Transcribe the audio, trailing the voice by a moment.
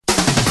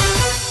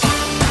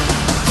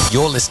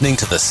You're listening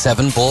to the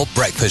Seven Ball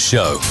Breakfast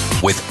Show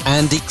with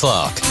Andy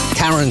Clark,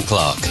 Karen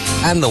Clark,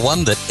 and the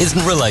one that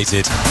isn't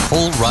related,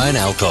 Paul Ryan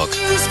Alcock.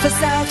 News for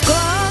South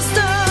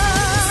Gloucester,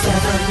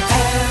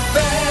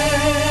 7FM.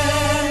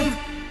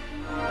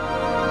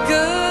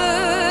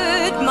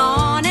 Good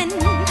morning.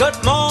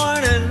 Good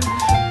morning.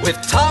 We've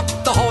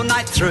talked the whole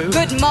night through.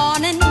 Good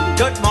morning.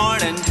 Good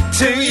morning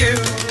to you.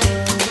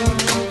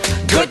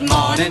 Good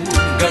morning.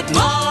 Good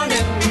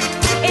morning.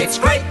 It's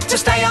great to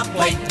stay up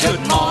late.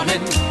 Good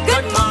morning.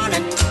 Good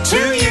morning to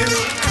you.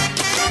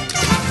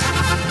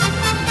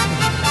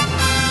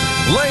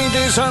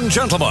 Ladies and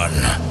gentlemen,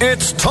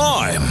 it's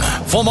time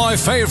for my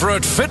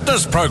favourite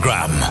fitness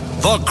programme,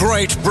 The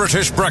Great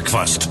British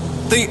Breakfast.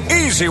 The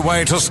easy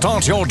way to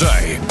start your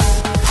day.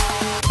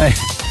 Hey,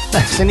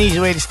 that's an easy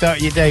way to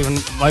start your day. When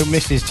my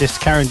missus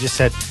Karen just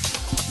said,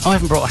 I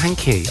haven't brought a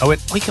hanky. I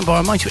went, we can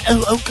borrow mine. She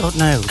went, oh God,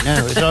 no.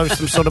 As I was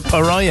some sort of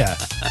pariah.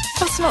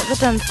 That's not the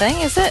done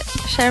thing, is it?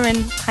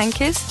 Sharing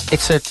hankies?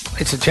 It's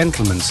a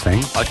gentleman's thing.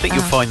 I think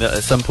you'll find that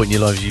at some point in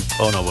your lives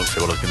I won't say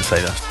what I was going to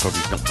say. That's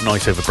probably not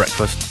nice over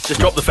breakfast.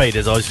 Just drop the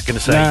faders, I was going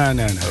to say.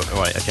 No. Oh,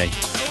 right, okay.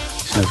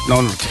 No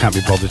one can't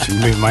be bothered to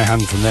move my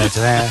hand from there to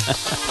there.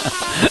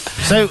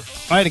 So,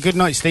 I had a good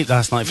night's sleep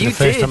last night for the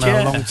first time in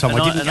a long time.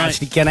 I didn't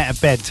actually get out of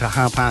bed till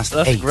 8:30.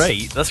 That's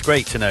great. That's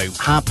great to know.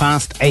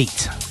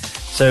 8:30.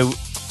 So,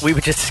 we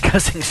were just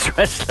discussing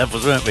stress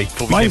levels, weren't we?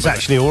 Mine's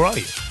actually all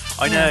right.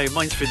 I know,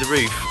 mine's through the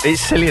roof.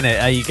 It's silly, isn't it,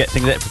 how you get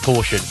things out of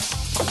proportion.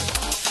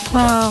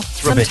 Well,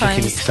 it's rubbish looking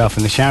at yourself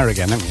in the shower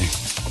again, haven't you?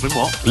 I've been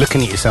what?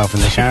 Looking at yourself in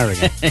the shower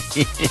again.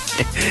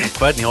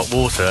 If I had any hot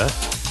water...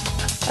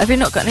 Have you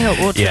not got any hot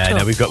water Yeah, at all?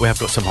 no, we have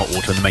got some hot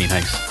water in the main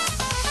house.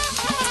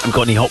 Haven't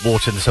got any hot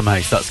water in the summer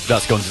house.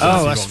 That's gone to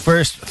the that's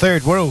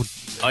third world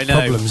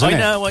problems, isn't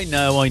it? I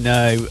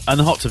know. And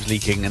the hot tub's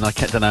leaking, and I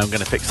don't know. I'm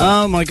going to fix it.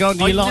 Oh my God,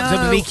 your hot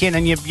tub's leaking,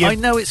 and your I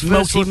know it's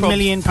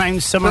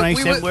multi-million-pound summer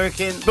house ain't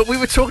working. But we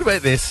were talking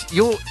about this.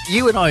 You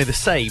and I are the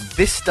same.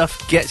 This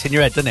stuff gets in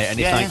your head, doesn't it? And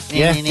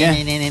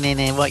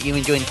it's what you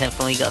enjoying stuff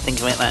for? You got to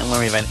think about that and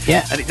worry about it.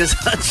 Yeah, and it does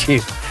hurt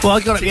you. Well, I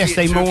got up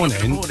yesterday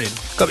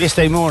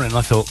morning.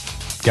 I thought,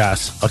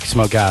 gas. I can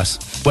smell gas.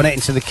 Went out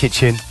into the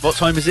kitchen. What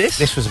time is this?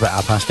 This was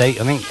about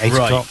 8:30, I think, 8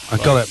 o'clock. I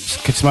got up,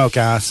 could smell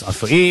gas. I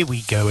thought, here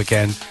we go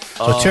again.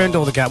 So I turned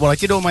all the gas. Well, I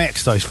did all my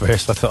exercise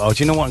first. I thought,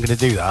 do you know what? I'm going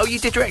to do that. Oh, you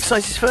did your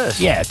exercises first?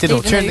 Yeah, I did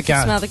all. Turned the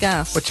gas. Smell the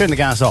gas. Well, turned the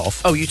gas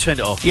off. Oh, you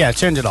turned it off? Yeah, I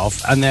turned it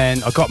off. And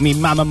then I got me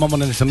I've never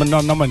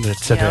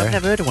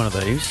heard of one of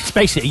those. It's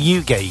basically a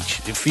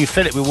U-gauge. If you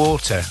fill it with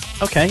water.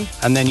 Okay.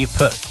 And then you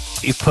plug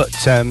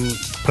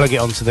it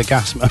onto the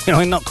gas.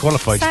 I'm not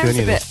qualified to do any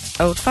of this. Sounds a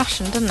bit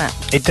old-fashioned, doesn't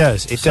it? It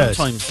does.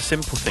 Sometimes the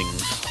simple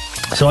things.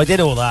 So I did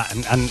all that,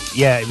 and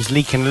yeah, it was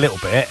leaking a little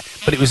bit,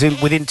 but it was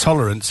within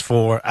tolerance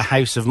for a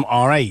house of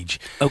our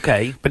age.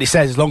 Okay. But it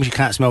says as long as you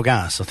can't smell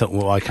gas. I thought,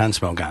 well, I can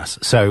smell gas.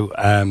 So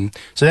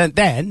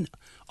then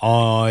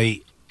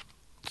I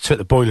took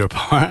the boiler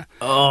apart.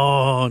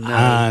 Oh no!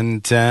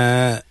 And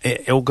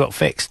it all got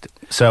fixed.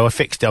 So I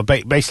fixed it. I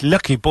basically,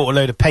 luckily, bought a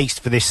load of paste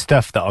for this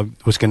stuff that I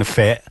was going to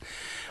fit.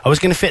 I was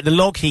going to fit the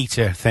log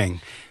heater thing.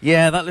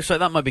 Yeah, that looks like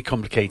that might be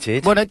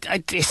complicated. Well,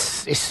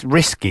 it's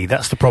risky.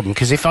 That's the problem.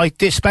 Because if I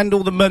spend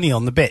all the money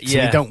on the bits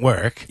and they don't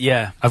work,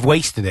 I've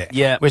wasted it.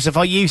 Yeah. Whereas if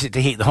I use it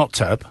to heat the hot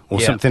tub or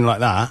something like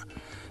that,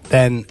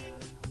 then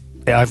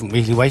I haven't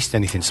really wasted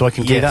anything. So I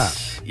can do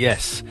that.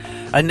 Yes.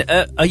 And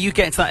are you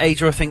getting to that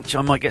age where I think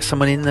I might get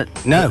someone in that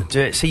do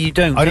it? So you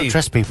don't. I don't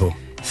trust people.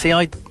 See,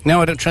 I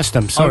don't trust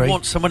them. Sorry. I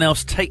want someone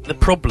else to take the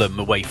problem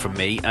away from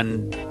me,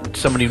 and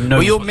someone who knows.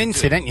 Well, you're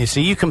minted, aren't you?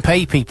 So you can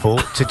pay people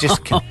to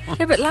just.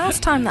 Yeah, but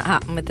last time that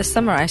happened with the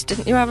summer house,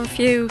 didn't you have a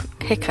few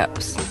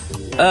hiccups?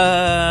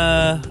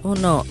 Or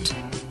not?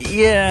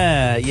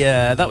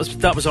 Yeah. That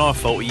was our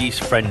fault. We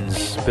used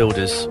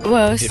builders.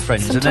 Well,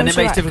 friends, and then it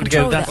makes it difficult to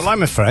go. Well,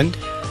 I'm a friend.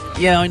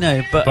 Yeah, I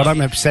know, but I'm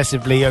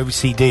obsessively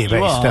OCD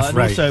about stuff. And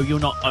right? Also,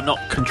 I'm not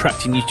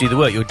contracting you to do the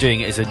work. You're doing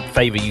it as a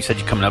favour. You said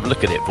you'd come and have a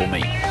look at it for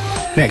me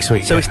next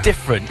week. So it's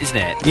different, isn't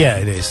it? Yeah,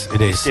 it is.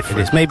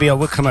 Different. Maybe I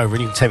will come over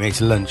and you can take me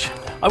to lunch.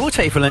 I will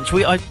take you for lunch.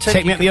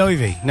 Take me at the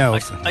Ivy. No,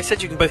 I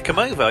said you can both come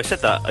over. I said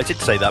that. I did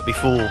say that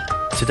before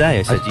today.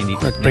 I said you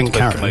need to bring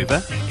both come over.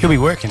 He'll be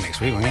working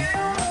next week, won't he?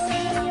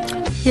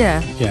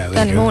 Yeah.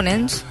 Only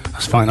mornings.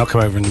 That's fine. I'll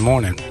come over in the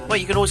morning. Well,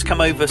 you can always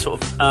come over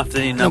sort of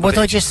afternoon. No, what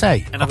did I just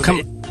say? And have a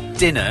bit of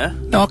dinner.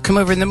 No, I'll come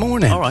over in the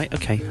morning. All right,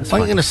 okay. I'm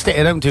not going to sit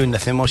at home doing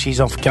nothing while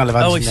she's off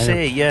gallivanting. Oh, I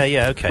see.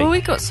 Yeah, okay. Well,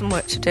 we've got some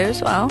work to do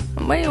as well,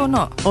 haven't we, or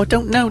not? Oh,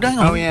 hang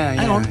on. Oh, yeah.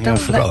 Hang on. I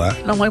forgot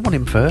that. No, I want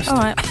him first. All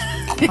right.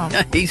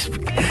 This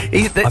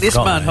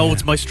man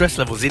holds my stress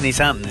levels in his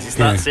hands. It's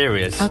that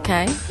serious.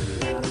 Okay.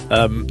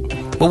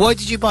 Well, why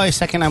did you buy a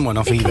second-hand one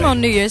off eBay? Come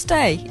on New Year's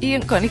Day. He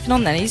ain't got anything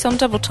on then. He's on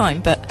double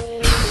time, but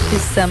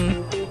his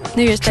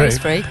New Year's Day's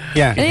free.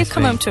 Yeah. And he'll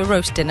come home to a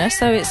roast dinner,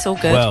 so it's all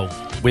good. Well,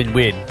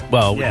 win-win.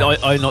 Well, yeah.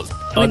 I'm not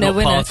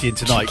partying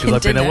tonight because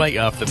I've been awake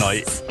half the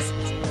night.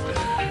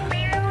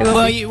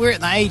 Well, we're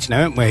at that age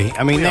now, aren't we?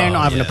 I mean, they're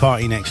not having a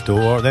party next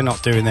door. They're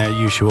not doing their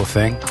usual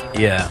thing.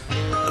 Yeah.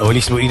 Or at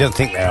least you don't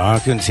think they are. I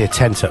couldn't see a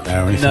tent up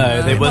there or anything.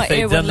 No, they You were. might They'd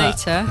hear done one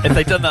that. later. If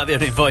they'd done that,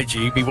 they'd invite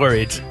you. You'd be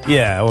worried.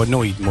 Yeah, or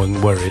annoyed more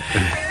than worried.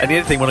 And the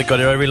other thing, when I got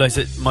here, I realised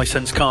that my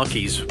son's car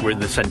keys were in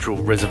the central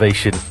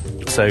reservation.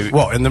 So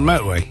What, in the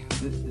motorway?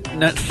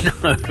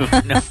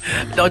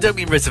 no, I don't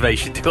mean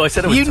reservation. I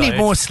said I was You need tired.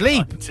 more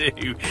sleep. I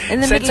do.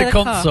 In the Centre middle of the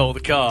car. console, the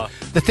car.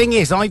 The thing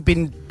is, I've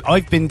been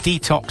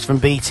detoxed from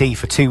BT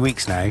for 2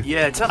 weeks now.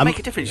 Yeah, does that make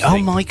a difference? You Oh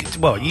think? my god!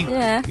 Well, you.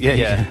 Yeah.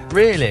 Yeah.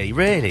 Really.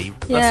 Yeah,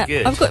 That's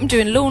good. I've got him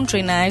doing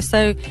laundry now,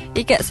 so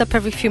he gets up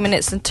every few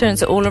minutes and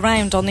turns it all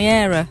around on the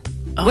air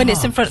when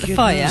it's in front of the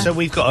fire. So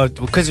we've got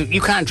because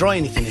you can't dry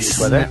anything in this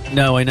weather.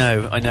 No, I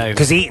know.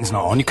 Because the heating's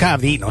not on. You can't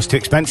have the heating on. It's too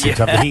expensive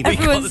to have the heating. got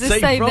Everyone's the the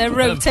same same. They're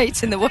problem.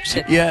 rotating the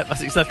washing. Yeah,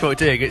 that's exactly what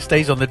we're doing. It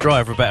stays on the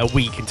dryer for about a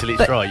week until it's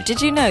But dry.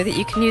 did you know that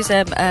you can use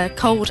a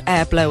cold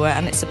air blower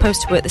and it's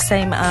supposed to work the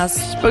same as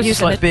Suppose it's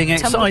using like a being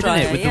tumble outside, isn't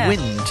dryer, it, with yeah. the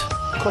wind?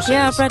 Of course it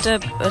Yeah, is. I've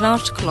read an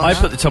article on I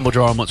that. put the tumble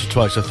dryer on once or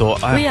twice. I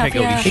thought, I We can't have, get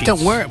all yeah. these It sheets.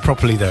 don't work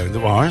properly though. The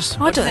wires.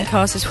 I don't think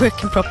ours is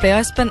working properly.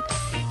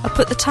 I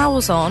put the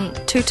towels on,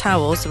 2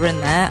 towels were in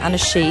there, and a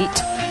sheet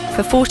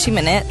for 40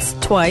 minutes,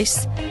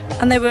 twice,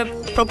 and they were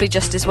probably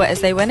just as wet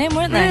as they went in,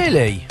 weren't they?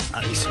 Really?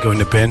 That needs to go in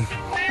the bin.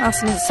 That's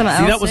something See,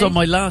 else. that was eh? on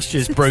my last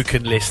year's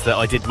broken list that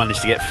I did manage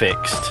to get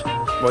fixed.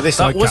 Well, this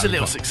That I was a can't.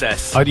 little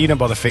success. You don't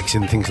bother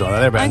fixing things like that.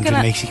 They're about I'm gonna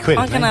 180 quid.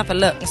 I'm aren't gonna they? have a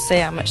look and see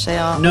how much they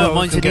are. No, Well,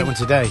 mine's we an can get one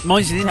today.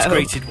 Mine's an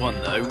integrated one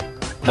though.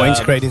 Well,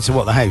 integrated into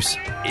what, the house?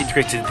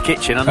 Integrated in the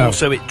kitchen, and Oh.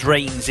 also it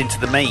drains into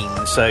the main,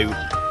 so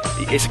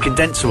it's a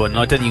condenser one. And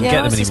I don't even Yeah, get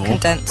them ours is anymore.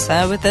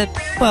 condenser with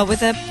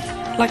a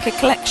like a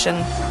collection.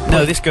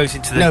 No, this goes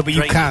into the. No, but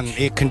you drainage.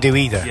 can. It can do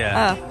either.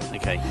 Yeah. Oh.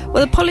 Okay.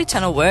 Well, the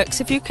polytunnel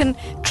works if you can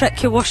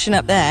trek your washing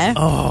up there.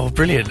 Oh,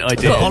 brilliant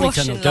idea. Got a polytunnel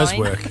washing does line.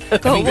 work. Got a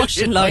Brilliant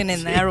washing line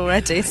in idea. there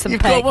already. Some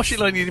You've pegs. got a washing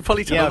line in your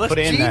polytunnel. Yeah, I That's put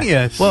it in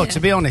genius. there. Well, to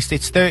be honest,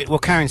 it's 30. Well,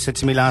 Karen said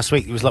to me last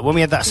week, it was like when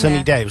we had that sunny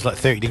Yeah. day, it was like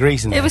 30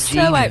 degrees in there. It was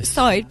snow Genius.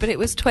 outside, but it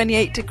was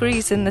 28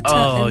 degrees in the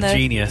Oh, in the,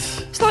 genius.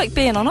 It's like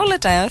being on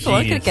holiday. I thought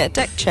I Genius. could get a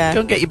deck chair.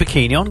 Go and get your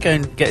bikini on. Go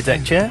and get a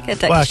deck chair. Get a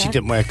deck Well, chair. she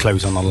didn't wear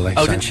clothes on holiday.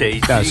 Oh, so. didn't she?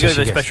 No, You so go she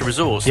to a gets- special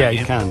resource. Yeah, don't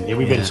you can. Yeah,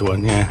 we've been to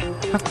one, yeah.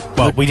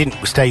 Well, we didn't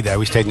stay there.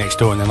 We stayed next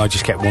door, and then I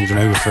just kept wandering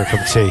over for a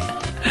cup of tea.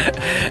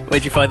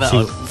 Where'd you find that?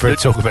 See, for a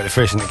talk about the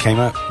first thing that came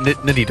up.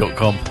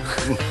 Nuddy.com.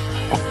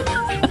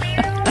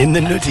 In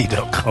the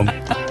nutty.com.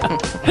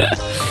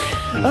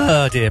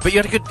 Oh dear. But you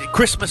had a good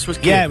Christmas was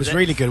good. Yeah, it was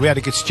really good. We had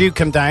a good Stu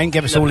come down,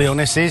 gave us all Lovely.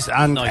 illnesses,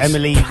 and Nice.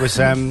 Emily was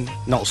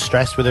not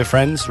stressed with her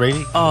friends,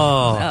 really.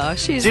 Oh. Oh,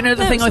 she's. Do you know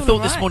the no, thing it's I all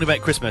thought this right. morning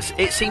about Christmas?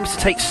 It seems to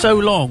take so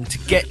long to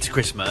get to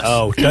Christmas.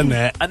 Oh, done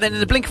it. And then in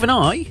the blink of an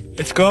eye,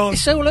 It's gone.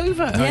 it's all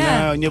over. I Yeah.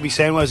 know, and you'll be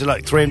saying, well, is it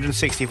like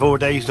 364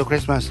 days till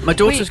Christmas? My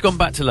daughter's gone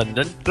back to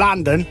London.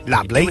 London,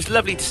 lovely. It was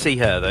lovely to see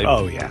her though.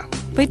 Oh, yeah.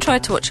 We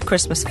tried to watch a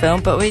Christmas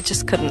film, but we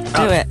just couldn't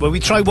do it. Well, we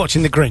tried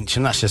watching The Grinch,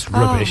 and that's just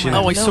rubbish, my isn't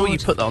Oh, I it? saw you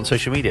Lord. put that on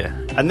social media.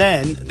 And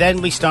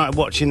then we started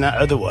watching that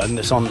other one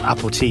that's on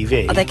Apple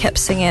TV. Oh, they kept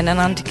singing, and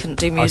Andy couldn't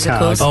do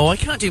musicals. Oh, I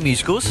can't do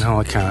musicals.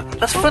 No, I can't.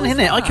 That's fun, isn't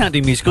it? I can't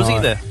do musicals No,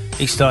 either.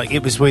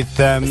 It was with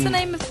What's the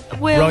name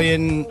of Will?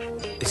 Ryan.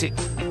 Is it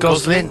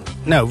Gosling?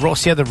 No,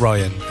 what's the other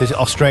Ryan? There's an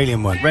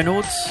Australian one.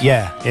 Reynolds?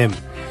 Yeah, him.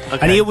 Okay.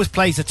 And he always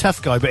plays a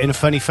tough guy, but in a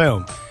funny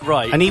film.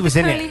 Right. And he was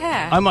in Curly it.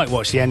 hair? I might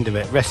watch the end of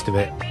it, rest of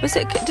it. Was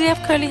it? Did he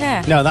have curly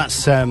hair? No,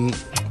 that's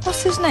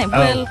What's his name?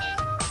 Oh. Will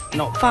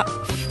not Fat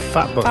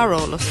Boy.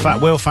 Farrell or Fat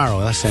something? Will Farrell.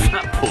 That's him.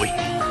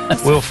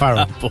 That boy. Will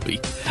Farrell. That boy.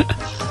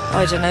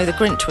 I don't know. The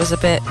Grinch was a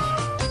bit.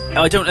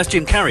 I don't. That's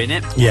Jim Carrey,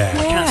 innit? Yeah.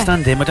 I can't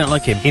stand him. I don't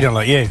like him. He don't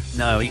like you.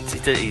 No, he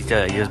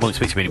doesn't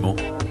speak to me anymore.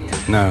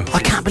 No. I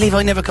can't believe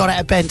I never got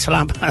out of bed till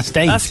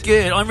 8:30. That's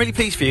good. I'm really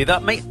pleased for you.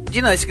 That make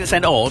you know it's going to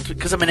sound odd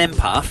because I'm an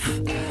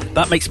empath.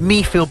 That makes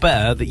me feel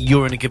better that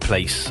you're in a good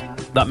place.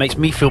 That makes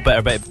me feel better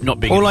about not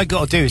being. All I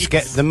got to do is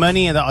get the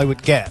money that I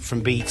would get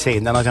from BT,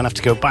 and then I don't have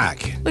to go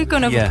back. We've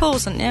gone over Yeah.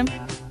 Paul's, haven't you?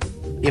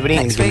 Yeah, but he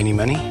ain't Next giving week.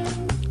 me money.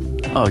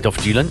 Oh, I'd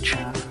offered you lunch.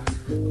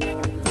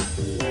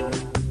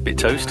 Bit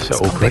toast. So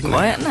A bit awkward, isn't it?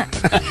 quiet, isn't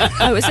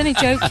it? I was only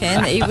joking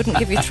that he wouldn't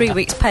give you 3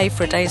 weeks' pay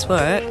for a day's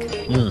work.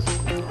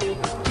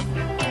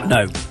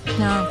 No,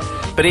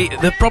 No. but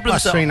the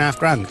problems That's that £3.5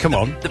 grand. Come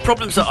on. the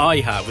problems that I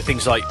have with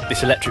things like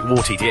this electric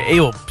water heater,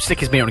 he'll stick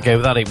his meter on and go,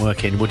 that ain't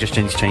working. We'll just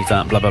change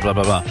that. Blah blah blah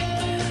blah blah.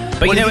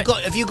 But Well, you know,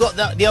 have you got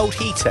the old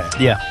heater?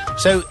 yeah,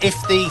 So if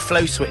the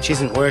flow switch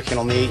isn't working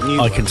on the new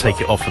I one, can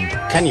take it off him.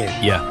 Can you?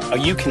 Yeah, Oh,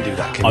 you can do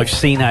that, can I've you?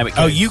 seen how it goes.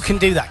 Oh, you can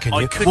do that, can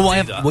I you? could well,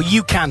 do that. Well,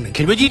 you can.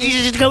 Well, you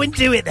just go and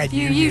do it then.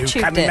 You You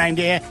YouTubed coming it. round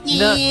here.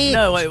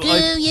 No, I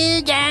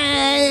you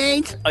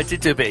guys. I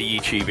did do a bit of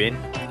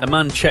YouTubing. A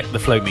man checked the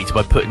flow meter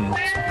by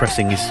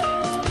pressing his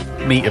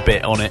meter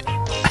bit on it.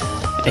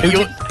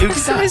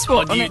 Who's that? Is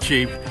what on on it?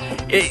 YouTube?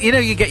 You know,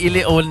 you get your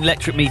little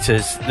electric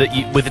meters that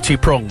you with the two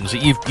prongs.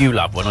 That you'll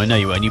have one. I know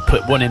you will. And you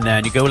put one in there,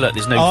 and you go, look,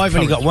 there's no. Oh, I've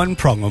only current. got one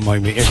prong on my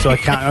meter, so I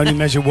can't only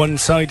measure one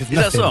side of Is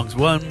that nothing. songs?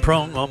 One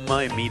prong on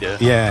my meter.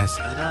 Yes.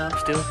 And I'm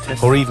still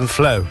testing. Or even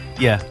flow.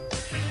 Yeah.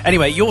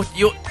 Anyway, he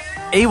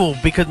will,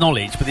 because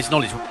knowledge, with this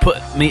knowledge, will put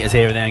meters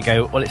here and there and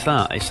go, well, it's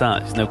that.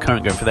 There's no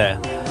current going for there.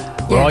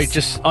 where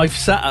Yes. I've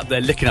sat up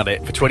there looking at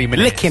it for 20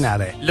 minutes. Looking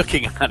at it?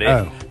 Looking at it.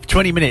 Oh. For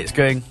 20 minutes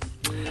going,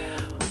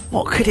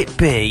 what could it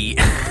be?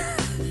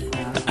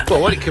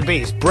 Well, what it could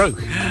be is broke.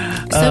 So,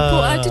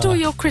 Paul, how did all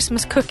your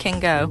Christmas cooking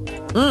go?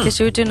 Because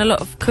you were doing a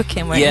lot of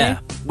cooking, weren't Yeah.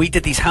 We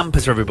did these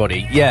hampers for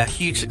everybody. Yeah,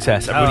 huge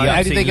success. Everybody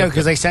How did they absolutely go? loved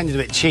Because they sounded a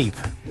bit cheap.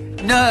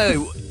 it.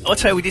 No. I'll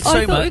tell you, we did you? I so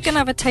thought we were much. going to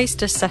have a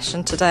taster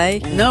session today.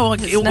 No,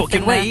 There's it all got nothing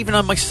given away. there.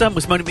 Even my son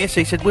was moaning at me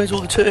yesterday. He said, where's all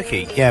the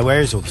turkey? Yeah,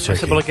 where is all the I turkey?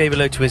 said, well, I gave a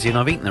load to Izzy and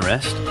I've eaten the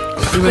rest.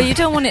 Well, you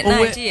don't want it Well,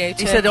 now, where- do you?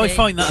 He said, I turkey?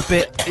 find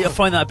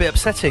that a bit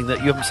upsetting that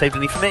you haven't saved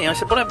any for me. I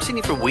said, well, I haven't seen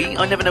you for a week.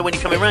 I never know when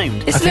you're coming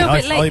round. It's a little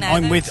bit late now.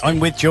 though, I'm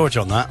with George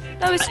on that.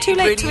 No, it's too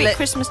late Really to eat let-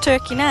 Christmas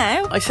turkey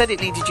now. I said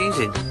it needed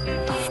using.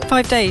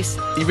 5 days.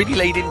 You really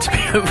laid into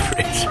me over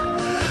it.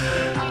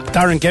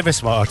 Darren gave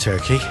us our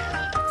turkey.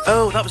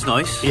 Oh, that was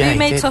nice. Yeah, you he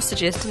made did.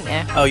 sausages, didn't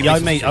you? Oh, you Yeah,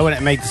 made I went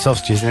and made the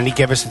sausages, and then he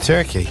gave us the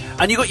turkey.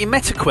 And you got your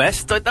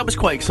MetaQuest. That was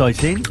quite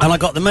exciting. And I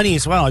got the money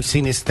as well. I've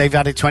seen this. They've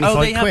added 25 Oh,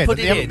 they have quid. put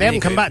it in, They haven't really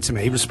come good. back to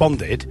me,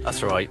 responded.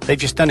 That's right. They've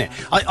just done it.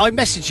 I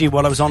messaged you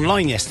while I was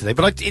online yesterday,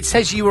 but it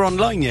says you were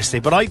online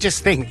yesterday, but I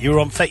just think you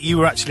were you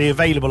were actually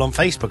available on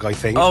Facebook, I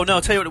think. Oh, no,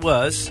 I'll tell you what it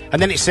was.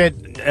 And then it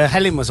said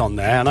Helen was on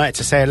there, and I had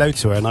to say hello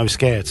to her, and I was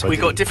scared. So I We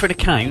got didn't. different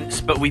accounts,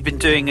 but we've been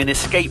doing an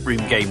escape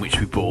room game which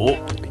we bought.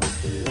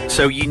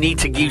 So you need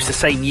to use the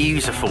same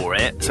user for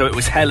it. So it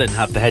was Helen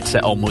had the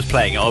headset on, was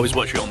playing it. I was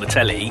watching it on the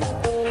telly,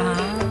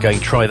 going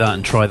try that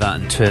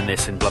and turn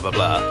this and blah blah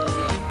blah.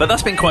 But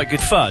that's been quite good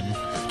fun.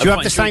 Do you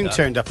have the sound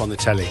turned up on the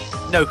telly?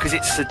 No, because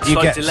it's a You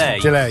slight get delay.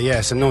 delay, yeah,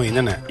 it's annoying,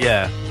 isn't it?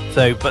 Yeah.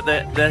 So, but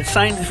the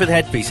sound for the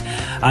headpiece,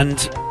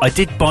 and I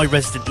did buy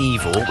Resident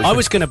Evil. Which I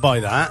was going to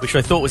buy that. which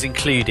I thought was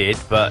included,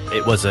 but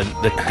it wasn't.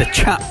 The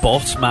chat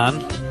bot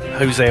man,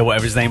 Jose or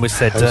whatever his name was,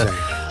 said, Jose.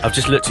 I've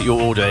just looked at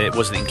your order, it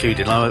wasn't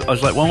included. And I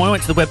was like, well, when I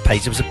went to the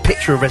webpage, there was a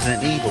picture of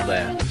Resident Evil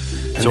there. And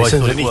So I it's thought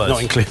it underneath was.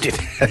 not included.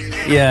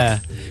 Yeah.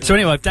 So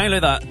anyway, I've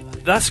downloaded that.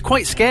 That's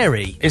quite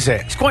scary. Is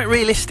it? It's quite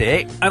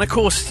realistic, and of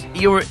course,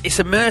 it's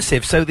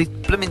immersive, so the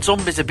blooming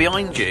zombies are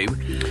behind you,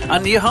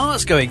 and your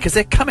heart's going, because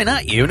they're coming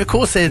at you, and of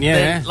course,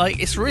 they're like,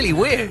 it's really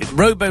weird.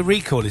 Robo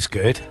Recall is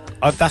good.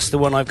 That's the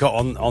one I've got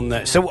on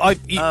there. So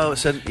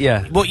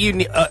Yeah. what you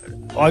need.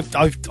 I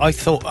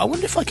thought, I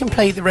wonder if I can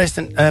play the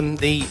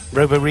the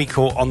Robo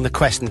Recall on the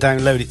Quest and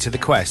download it to the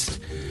Quest.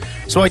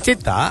 So I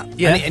did that,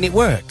 Yeah. and it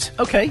worked.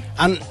 Okay.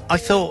 And I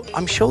thought,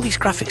 I'm sure these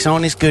graphics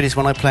aren't as good as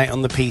when I play it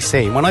on the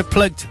PC. When I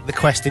plugged the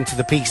Quest into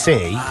the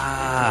PC,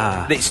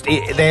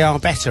 they are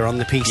better on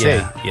the PC.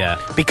 Yeah.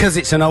 Because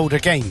it's an older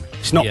game.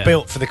 It's not Yeah.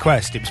 built for the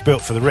Quest, it was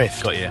built for the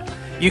Rift. Got you.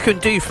 You can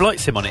do flight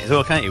sim on it as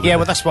well, can't you? Yeah,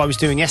 well, that's what I was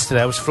doing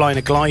yesterday. I was flying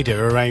a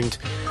glider around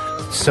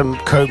some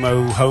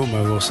Como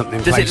Homo or something.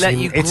 Does it place let in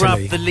you Italy. grab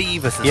the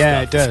levers and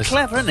Yeah, stuff? it does. It's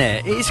clever, isn't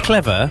it? It is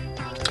clever.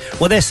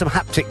 Well, there's some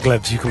haptic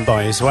gloves you can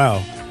buy as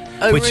well.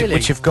 Oh, which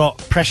really? have got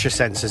pressure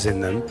sensors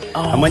in them.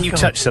 Oh, and when you God.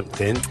 touch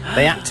something,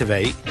 they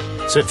activate,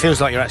 so it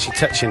feels like you're actually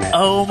touching it.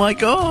 Oh, my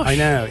gosh. I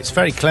know, it's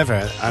very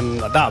clever, and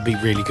that would be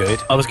really good.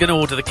 I was going to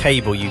order the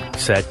cable you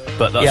said,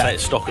 but that's Yeah. out of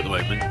stock at the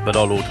moment. But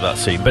I'll order that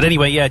soon. But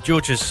anyway, yeah,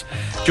 George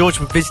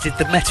visited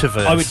the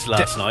metaverse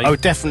last night. I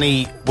would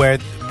definitely wear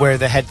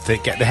the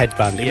get the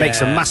headband. It makes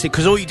a Yeah. massive,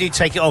 because all you do to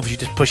take it off is you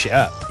just push it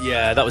up.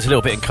 Yeah, that was a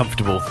little bit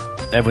uncomfortable.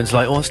 Everyone's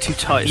like, "Oh, it's too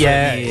tight." It's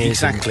Yeah, on the ears,"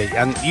 exactly.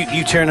 And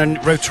you turn a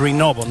rotary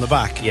knob on the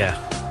back. and- yeah,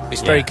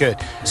 It's Yeah. very good.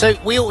 So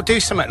we ought to do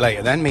something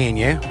later then, me and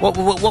you.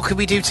 What could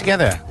we do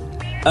together?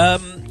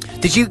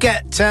 Did you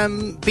get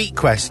Beat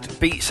Quest?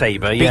 Beat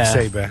Saber. Beat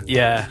Saber.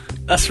 Yeah,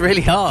 that's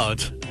really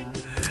hard.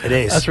 It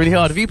is. That's really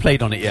hard. Have you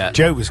played on it yet?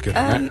 Joe was good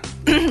on it.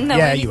 No,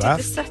 Yeah, I only you did have.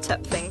 the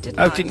setup thing, didn't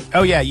Oh, I?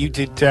 oh yeah, you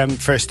did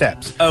First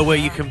Steps. Oh, where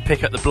you can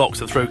pick up the blocks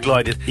and throw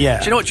gliders. Yeah.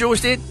 Do you know what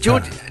George did?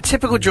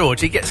 Typical George,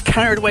 he gets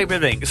carried away with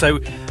everything. So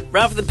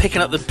rather than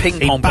picking up the ping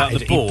pong out of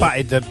the ball,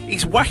 he's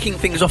he's whacking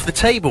things off the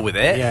table with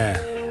it. Yeah.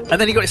 And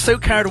then he got it so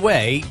carried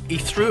away, he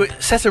threw it,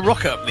 set a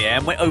rocket up in the air,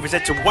 and went over his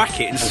head to whack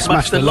it and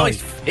smashed the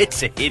light.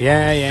 Hits it.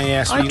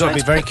 Yeah. So I you've got to tried be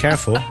to very put-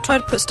 careful. Tried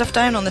to put stuff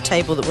down on the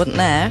table that wasn't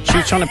there. She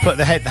was trying to put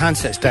the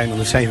handsets down on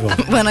the table.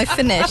 When I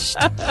finished.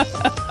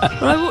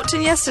 Well, I walked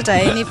in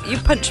yesterday and you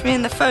punched me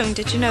in the phone.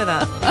 Did you know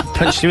that?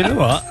 Punched you in the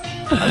what?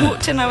 I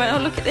walked in, I went,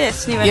 oh, look at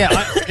this. And you went,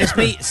 Yeah, it's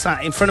me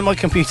sat in front of my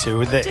computer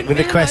with the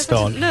realise Quest I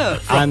on, didn't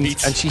look. and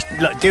Right. she's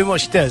doing what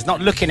she does, not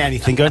looking at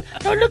anything, going,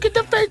 "Oh, look at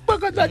the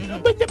Facebook," and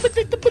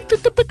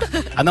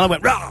then I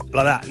went rah,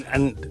 like that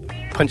and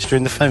punched her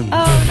in the phone.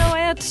 Oh, no, I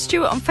had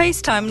Stuart on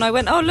FaceTime and I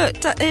went, oh, look,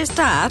 here's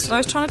Dad. And I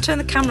was trying to turn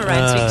the camera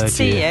around so he could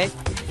see you.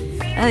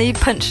 And he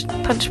punched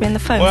me in the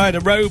phone. Well, I had a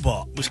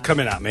robot was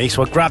coming at me,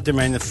 so I grabbed him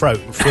around the throat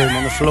and threw him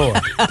on the floor.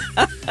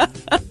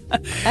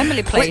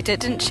 Emily played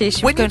it, didn't she? She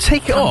was When you going,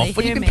 take it "Can off, they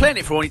when hear you've been me?" playing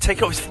it for a while, you take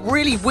it off, it's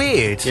really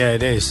weird. Yeah,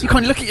 it is. You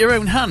kind of look at your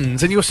own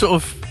hands and you're sort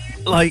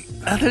of like,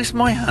 are those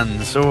my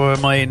hands or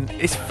am I in...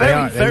 It's very,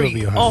 They will very be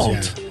your odd.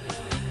 hands,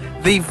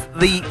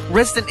 The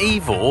Resident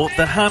Evil,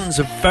 the hands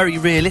are very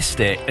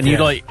realistic and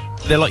Yeah.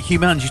 they're like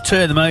human hands, you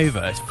turn them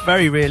over, it's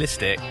very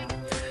realistic.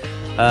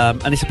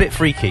 And it's a bit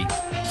freaky.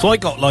 So I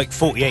got like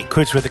 48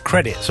 quid's worth of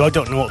credit, so I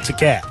don't know what to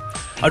get.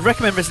 I'd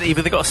recommend Resident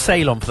Evil. They got a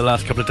sale on for the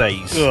last couple of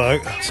days.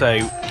 Right. So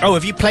Oh,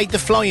 have you played the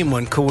flying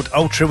one called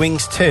Ultra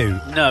Wings 2?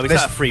 no, is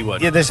There's- that a free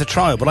one? Yeah, there's a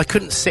trial, but I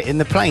couldn't sit in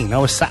the plane. I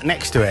was sat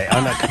next to it.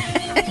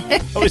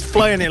 I was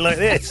flying it like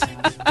this.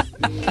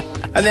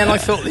 And then I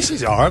thought, this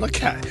is hard. I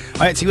can't.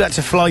 I actually had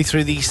to fly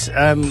through these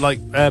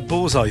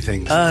bullseye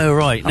things. Oh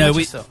right. And I No,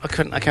 just thought, I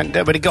can't do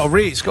it. But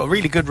it's got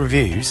really good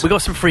reviews. we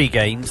got some free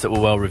games that were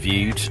well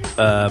reviewed.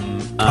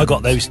 I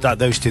got those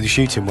two, the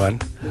shooting one.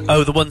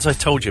 Oh, the ones I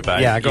told you about.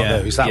 Yeah, I got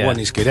those. That one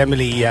is good.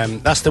 Emily,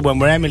 that's the one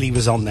where Emily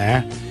was on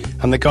there,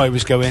 and the guy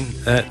was going.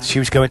 She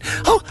was going.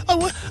 Well,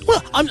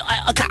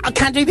 I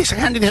can't do this. I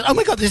can't do this. Oh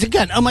my God, there's a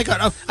gun. Oh my God.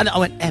 Oh. And I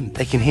went,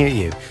 they can hear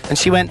you. And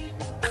she went,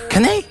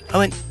 can they? I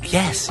went,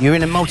 yes. You're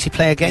in a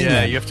multiplayer game. Yeah,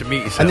 then." you have to meet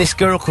yourself. And this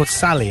girl called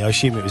Sally, I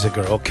assume it was a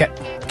girl,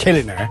 kept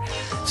killing her.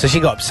 So she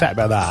got upset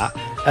about that.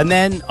 And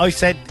then I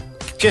said,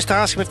 just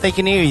ask them if they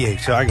can hear you.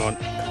 So hang on.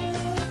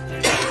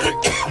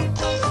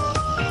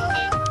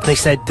 They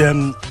said,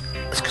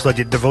 it's because I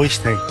did the voice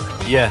thing.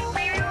 Yeah.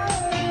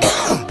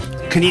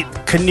 Can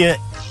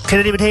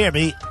anyone hear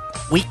me?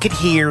 We could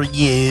hear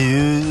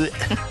you.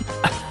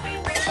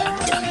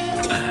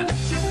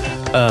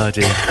 Oh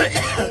dear.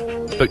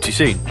 Spoke too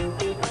soon.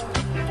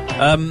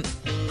 I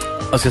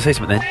was going to say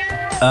something then.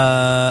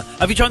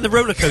 Have you joined the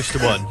roller coaster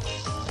one?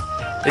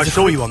 I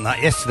saw you on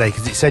that yesterday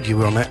because it said you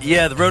were on it.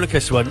 Yeah, the roller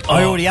coaster one.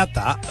 I already had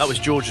that. That was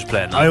George's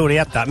playing. That. I already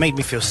had that. It made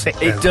me feel sick.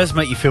 It then. does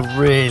make you feel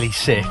really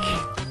sick.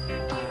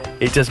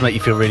 It does make you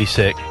feel really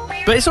sick.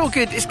 But it's all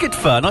good. It's good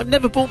fun. I've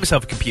never bought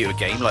myself a computer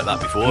game like that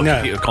before. A No.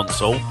 computer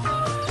console.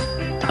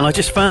 And I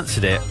just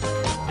fancied it.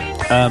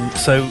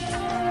 So,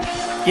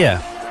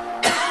 yeah.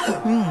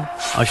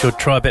 I should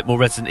try a bit more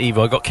Resident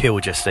Evil. I got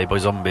killed yesterday by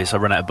zombies. I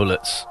ran out of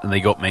bullets and they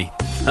got me.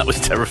 That was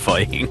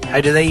terrifying. How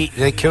do they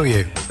kill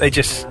you? They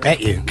just At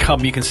you?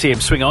 come. You can see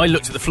them swing. I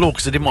looked at the floor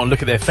because I didn't want to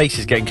look at their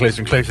faces getting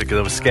closer and closer because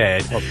I was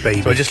scared. Oh,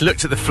 baby. So I just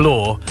looked at the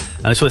floor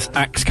and I saw this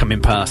axe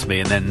coming past me,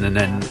 and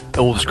then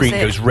all the screen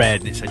it? goes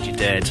red and it said you're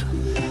dead.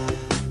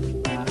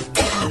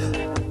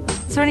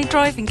 Is there any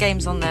driving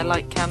games on there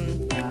like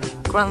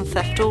Grand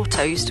Theft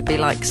Auto used to be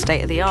like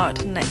state of the art,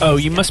 didn't it? Oh,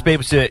 you must be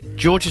able to do it.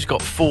 George has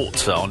got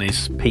Forza on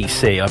his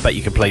PC. I bet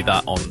you can play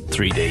that on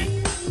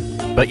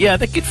 3D. But yeah,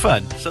 they're good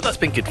fun. So that's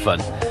been good fun.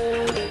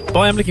 But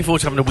I am looking forward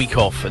to having a week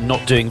off and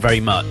not doing very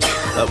much.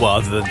 Well,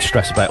 other than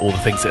stress about all the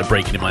things that are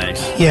breaking in my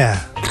house. Yeah.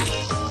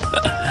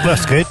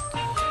 That's good.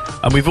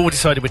 And we've all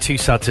decided we're too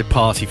sad to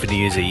party for New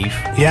Year's Eve.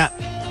 Yeah.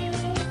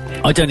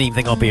 I don't even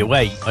think I'll be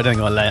away. I don't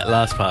think I'll let it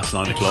last past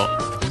 9 o'clock.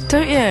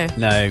 Don't you?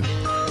 No.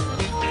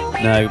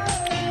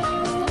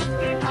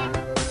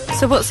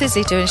 So what's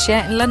Izzy doing? Is she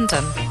out in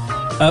London?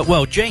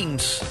 Well,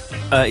 James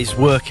is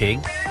working.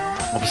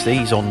 Obviously,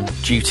 he's on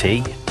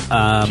duty.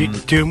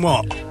 Doing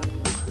what?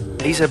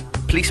 He's a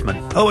policeman.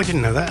 Oh, I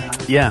didn't know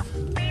that. Yeah.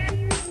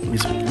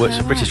 He works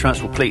for British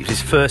Transport Police.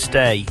 His first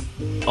day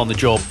on the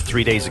job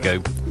 3 days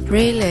ago.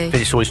 Really?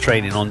 Finished all his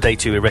training. On day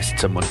 2, arrested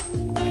someone.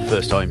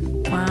 First time.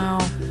 Wow.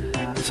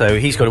 So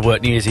he's got to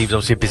work New Year's Eve. Is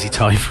obviously a busy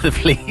time for the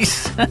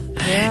police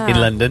Yeah. in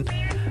London.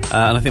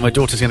 And I think my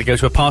daughter's going to go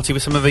to a party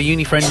with some of her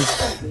uni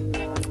friends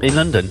in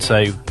London. So,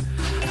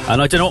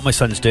 and I don't know what my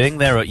son's doing.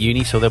 They're at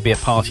uni, so there'll be a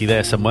party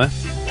there somewhere.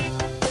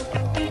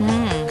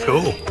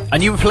 Cool.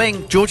 And you were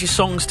playing George's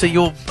songs to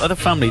your other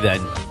family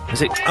then?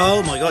 Is it?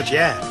 Oh my God,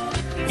 yeah.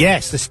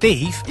 Yes, the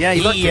Steve. Yeah,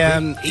 he liked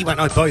it, he went,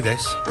 I'd buy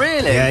this.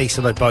 Really? Yeah, he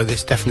said I'd buy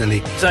this, definitely.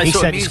 Is that he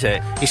sort of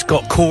said music? it's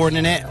got corn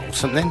in it or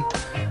something.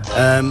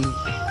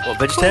 What,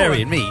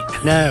 vegetarian meat?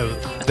 No,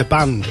 the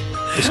band.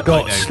 It's I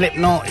got know.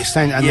 Slipknot. It's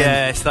saying, and Yeah,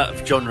 then, it's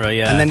that genre,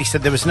 yeah. and then he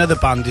said there was another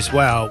band as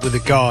well with a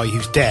guy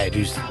who's dead,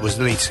 who was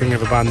the lead singer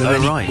of a band. And Oh,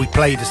 then right. we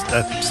played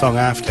a song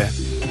after.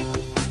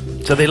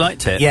 So they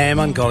liked it? Yeah, him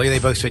and Golly, they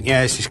both went,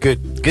 yeah, this is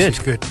good. Good. This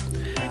is good.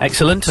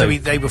 Excellent. So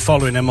they were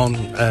following him on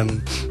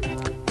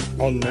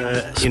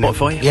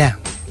Spotify? Yeah.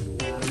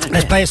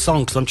 Let's play a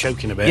song because I'm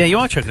choking a bit. Yeah, you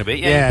are choking a bit.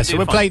 Yeah, you Yeah, can so do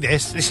we'll fine. play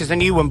this. This is a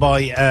new one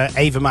by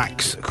Ava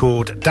Max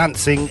called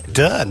Dancing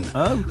Dern.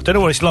 Oh. Don't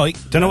know what it's like.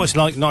 Don't know what it's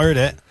like. Not heard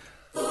it.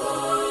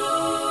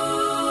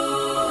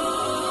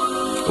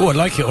 Oh, I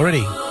like it already.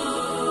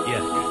 Yeah,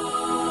 good.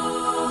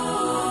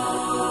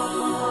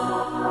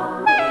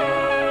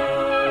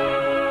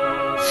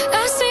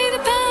 I see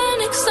the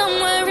panic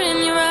somewhere in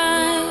your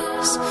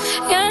eyes.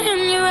 Yeah,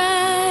 in your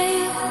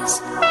eyes.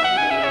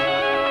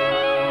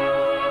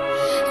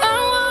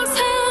 Our walls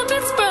held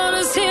its brought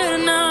us here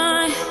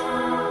tonight.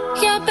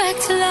 Yeah, back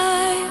to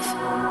life.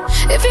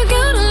 If you're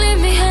gonna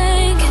leave me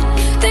hanging,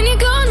 then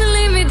you're gonna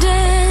leave me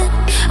dead.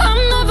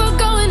 I'm never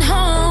going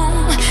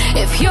home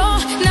if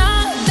you're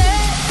not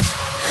there.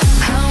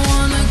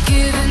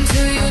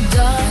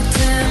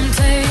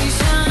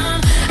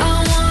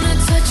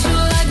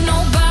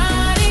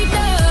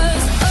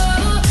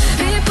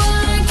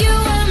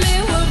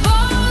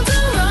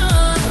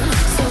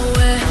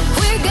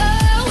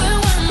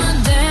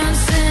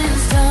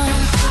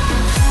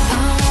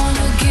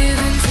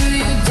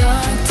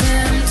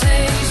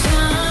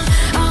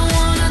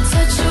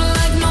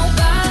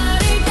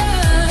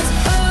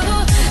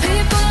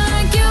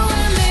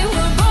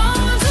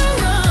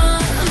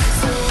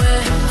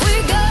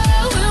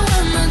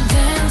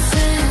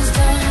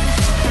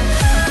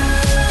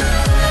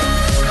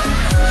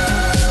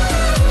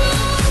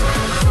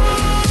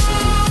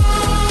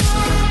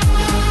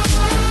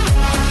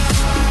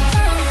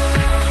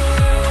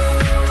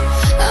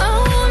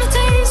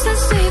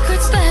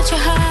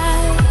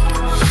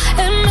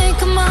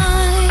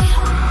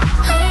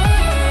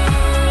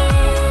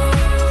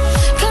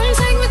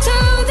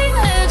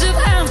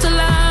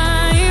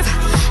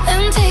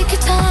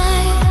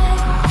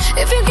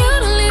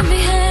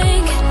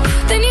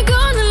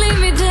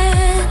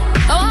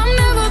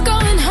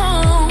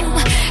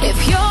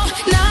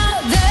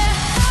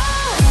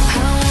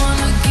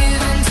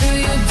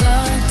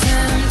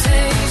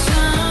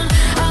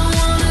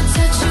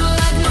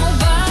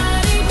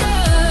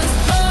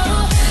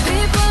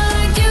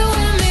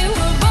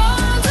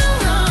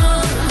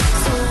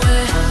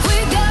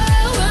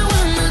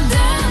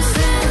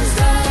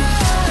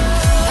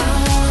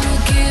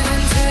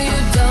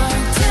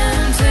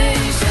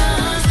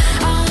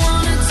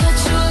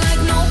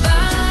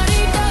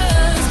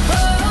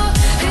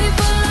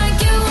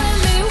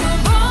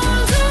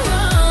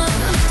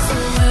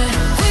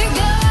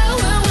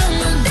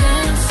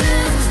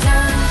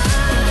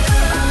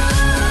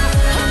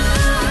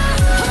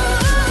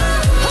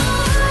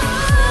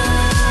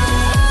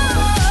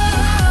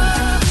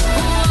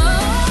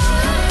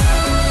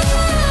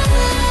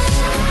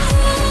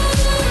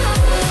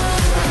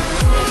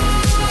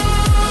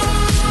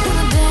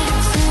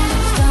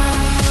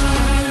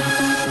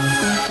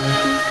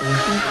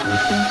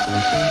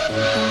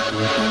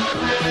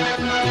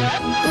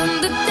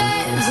 When the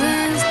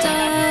dancing's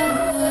done.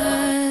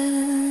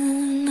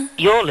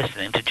 You're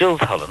listening to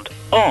Jules Holland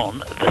on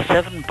the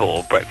 7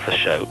 Ball Breakfast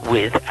Show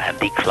with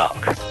Andy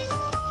Clark.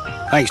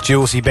 Thanks,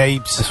 Julesy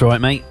babes. That's all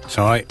right, mate. It's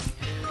all right.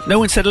 No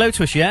one said hello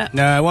to us yet.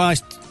 No, well,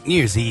 it's New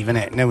Year's Eve,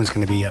 innit? No one's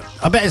going to be up.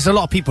 I bet there's a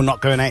lot of people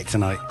not going out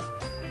tonight.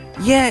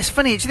 Yeah, it's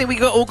funny. Do you think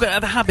we all got out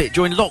of the habit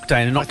during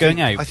lockdown and not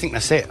going out? I think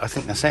that's it.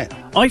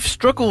 I've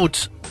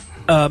struggled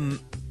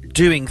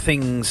doing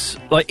things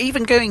like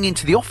even going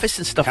into the office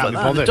and stuff Can't like be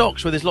that. The bothered.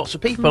 docks where there's lots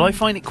of people, I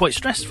find it quite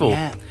stressful.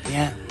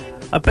 Yeah.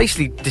 I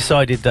basically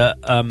decided that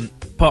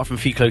apart from a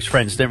few close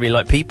friends, don't really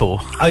like people.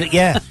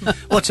 Yeah.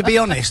 Well, to be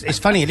honest, it's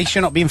funny. At least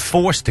you're not being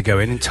forced to go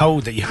in and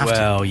told that you have to.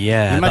 Well,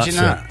 yeah. Imagine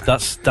that.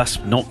 That's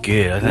not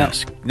good.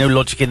 That's no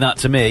logic in that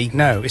to me.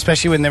 No,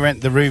 especially when they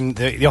rent the room,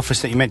 the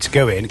office that you're meant to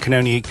go in can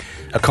only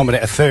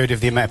accommodate a third of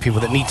the amount of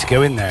people that need to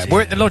go in there.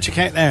 Work the logic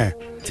out there.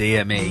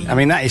 Dear me. I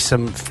mean, that is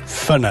some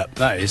fun up.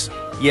 That is.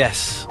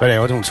 Yes. But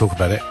anyway, I don't want to talk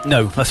about it.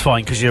 No, that's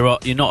fine because you're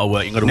not at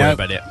work. You've got to worry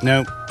about it.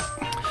 No.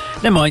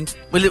 Never mind.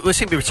 We'll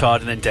simply be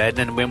retired and then dead,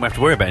 and then we won't have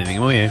to worry about anything,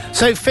 will you?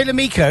 So Phil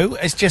Amico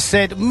has just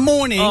said,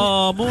 morning.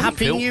 Oh, morning,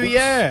 Happy Phil. New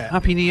Year.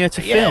 Happy New Year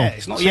to Phil. Yeah,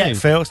 it's not yet,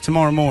 Phil. It's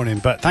tomorrow morning.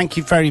 But thank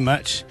you very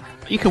much.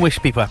 You can wish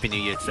people Happy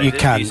New Year today.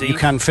 You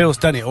can. Phil's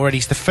done it already.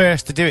 He's the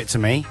first to do it to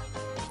me.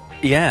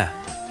 Yeah.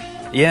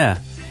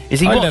 Is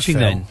he I love watching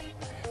Phil. then?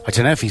 I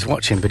don't know if he's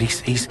watching, but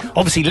he's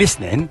obviously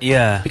listening.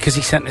 Yeah. Because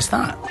he sent us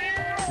that.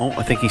 Oh,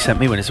 I think he sent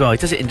me one as well. He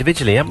does it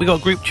individually. Haven't we got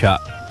a group chat?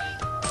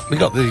 We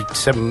got the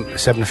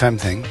 7FM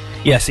thing.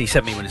 Yes, he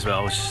sent me one as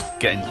well. I was just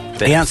getting...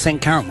 He hasn't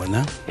sent Karen one,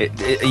 though.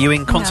 Are you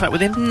in contact with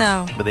him?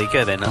 No. Well, there you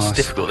go then. That's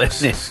difficult, then,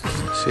 isn't it?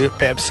 So you're a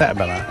bit upset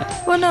about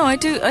that. Well, no, I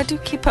do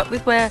keep up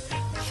with where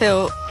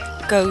Phil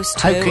goes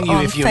to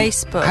on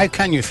Facebook. How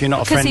can you if you're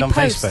not a friend on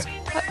Facebook?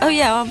 Oh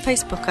yeah, on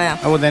Facebook I am.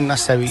 Oh well, then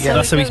that's how he. So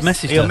that's how he's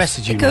messaged He'll us.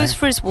 message you. He goes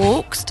for his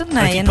walks, doesn't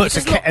If he? he And puts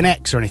he does an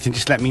X or anything,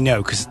 just let me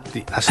know because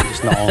that's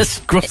just not on. That's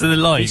crossing the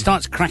line. He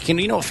starts cracking.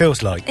 You know what it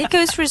feels like. He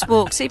goes for his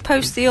walks. He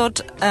posts the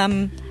odd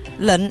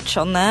lunch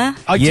on there.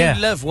 I do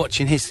love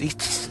watching his.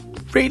 He's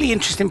really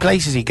interesting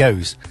places he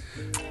goes.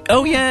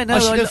 Oh yeah, no. I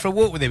should go for a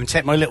walk with him and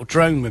take my little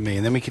drone with me,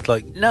 and then we could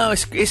like. No,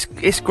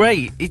 it's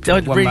great. I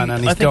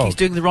think he's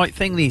doing the right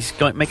thing. He's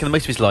making the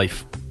most of his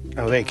life.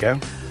 Oh, there you go.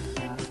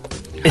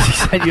 Has he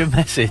sent you a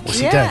message? What's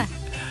he done?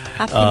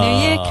 Happy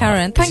New Year,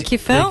 Karen. Thank you,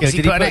 Phil. Did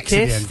he put an X at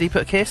the kiss? end? Did he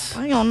put a kiss?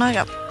 Hang on, I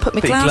got put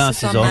my Put your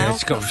glasses on now.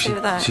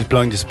 Yeah, she's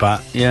blind as a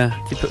bat. Yeah.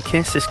 Did he put a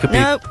kiss? This could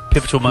Nope. be a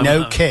pivotal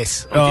moment. No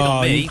kiss. Oh, he did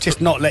on me. You just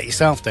not let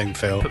yourself down,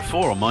 Phil. Put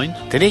 4 on mine.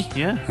 Did he?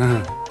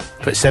 Yeah.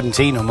 Put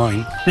 17 on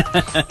mine.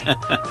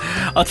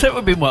 I'll tell you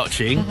what we've been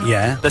watching.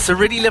 Yeah. That's a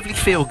really lovely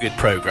feel-good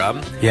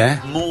programme.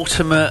 Yeah.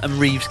 Mortimer and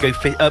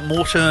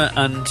Mortimer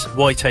and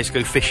Whitehouse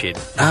go fishing.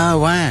 Oh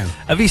wow.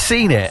 Have you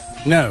seen it?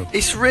 No.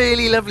 It's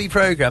really lovely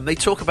programme. They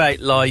talk about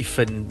life,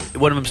 and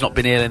one of them's not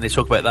been ill, and they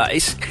talk about that.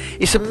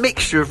 It's a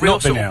mixture of real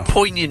Not been sort ill. of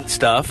poignant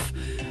stuff,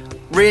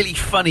 really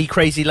funny,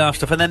 crazy laugh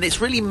stuff, and then it's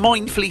really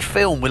mindfully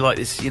filmed with like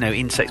this,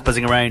 insects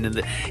buzzing around,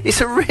 and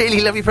it's a really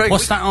lovely programme.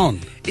 What's that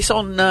on? It's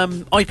on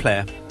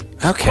iPlayer.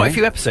 Okay. Quite a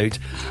few episodes.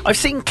 I've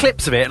seen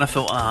clips of it and I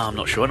thought, I'm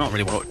not sure. I don't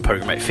really want to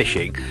program about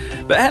fishing.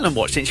 But Helen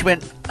watched it and she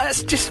went,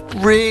 that's just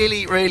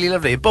really, really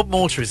lovely. Bob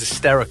Mortimer is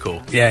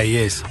hysterical. Yeah, he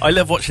is. I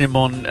love watching him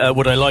on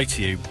Would I Lie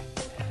to You?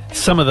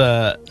 Some of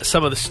the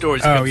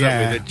stories he comes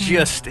up with are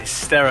just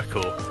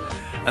hysterical.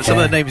 And some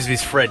of the names of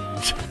his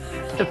friends.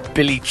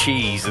 Billy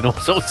Cheese and all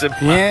sorts of...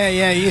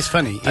 Yeah, he is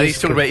funny. And he's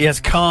talking about, he has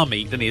car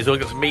meat, doesn't he? He's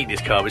always got some meat in his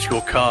car, which is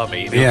called car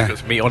meat. And he's always got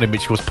some meat on him,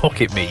 which is called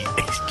pocket meat.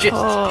 It's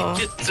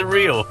just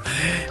surreal.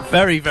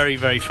 Very, very,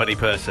 very funny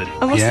person.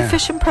 And what's the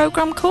fishing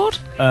programme called?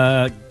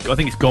 I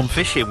think it's Gone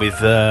Fishing with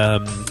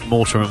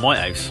Mortimer and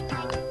Whitehouse.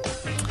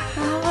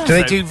 Do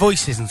they do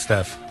voices and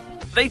stuff?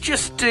 They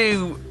just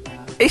do...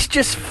 It's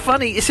just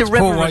funny. It's Paul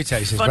irreverent,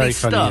 Whitehouse is funny very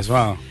stuff. funny as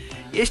well.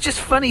 It's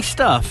just funny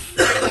stuff.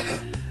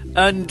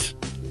 And...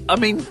 I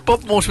mean,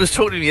 Bob Mortimer was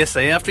talking to me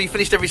yesterday, and after he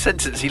finished every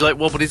sentence, he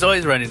wobbled his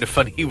eyes around in a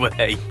funny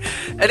way.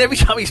 And every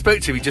time he spoke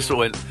to him, he just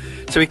sort of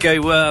went... So he'd go,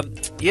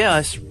 yeah,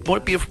 I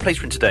want to be a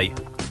replacement today.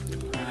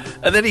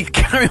 And then he'd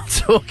carry on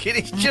talking.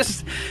 It's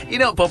just... You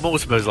know what Bob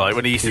Mortimer's like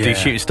when he used to do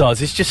Shooting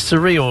Stars? It's just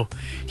surreal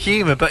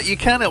humour, but you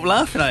can't help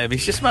laughing at him.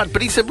 He's just mad.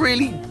 But he's a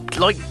really,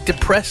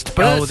 depressed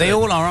person. Oh, they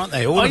all are, aren't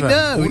they? All I of them.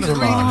 know, All he's of a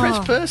them really are.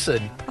 depressed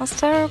person. That's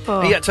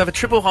terrible. He had to have a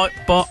triple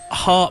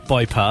heart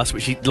bypass,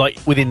 which he,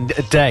 within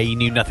a day, he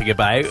knew nothing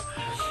about.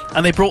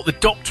 And they brought the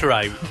doctor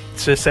out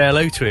to say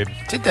hello to him.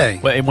 Did they?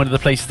 Well, in one of the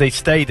places they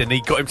stayed, and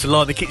he got him to lie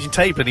on the kitchen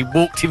table, and he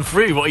walked him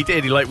through what he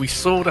did. We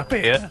soared up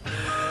here.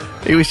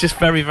 It was just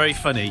very, very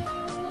funny.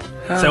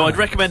 So I'd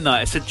recommend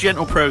that. It's a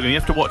gentle programme. You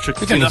have to watch... We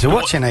don't need to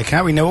watch it now,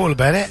 can we? Know all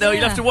about it. No,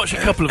 you'll have to watch a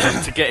couple of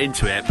them to get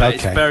into it, but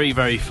it's very,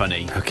 very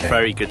funny. Okay.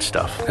 Very good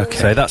stuff. Okay.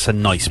 So that's a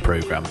nice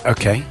programme.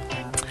 Okay.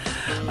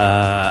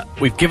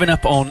 We've given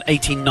up on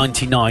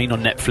 1899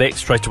 on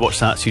Netflix. Tried to watch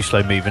that. Too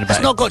slow moving.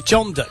 It's not got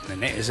John Dutton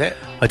in it, is it?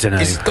 I don't know.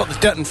 It's got the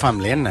Dutton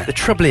family, isn't The it?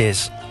 trouble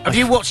is, Have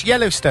you watched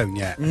Yellowstone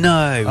yet?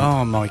 no.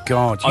 Oh my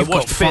God! I You've got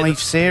watched a bit of 5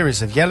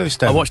 series of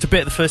Yellowstone. I watched a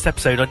bit of the first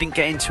episode. I didn't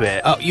get into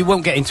it. Oh, you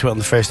won't get into it on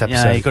the first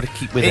episode. Yeah, you got to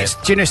keep with it.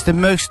 Do you know it's the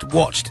most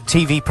watched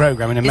TV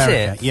program in Is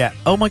America? it? Yeah.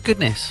 Oh my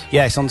goodness.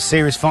 Yeah, it's on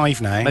series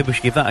 5 now. Maybe we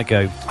should give that a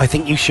go. I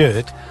think you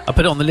should. I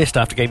put it on the list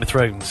after Game of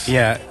Thrones.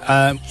 Yeah.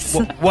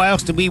 What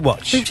else did we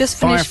watch? We've just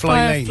finished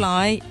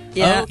Firefly. Lane.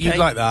 Yeah. Oh, you'd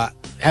like that.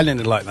 Helen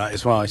would like that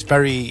as well. It's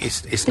very.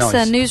 It's It's nice.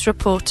 a news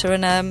reporter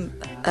and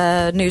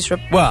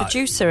Well,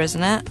 producer,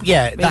 isn't it?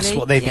 Yeah, that's Really?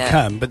 what they Yeah.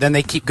 become. But then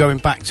they keep going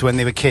back to when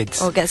they were kids.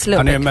 Oh, it gets a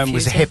little I know bit her mum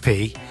was a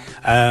confusing.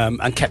 hippie.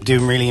 And kept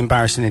doing really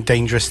embarrassing and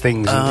dangerous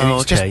things. And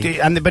Oh, it's okay.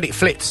 just, but it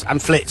flits and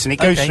flits, and it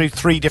goes Okay. through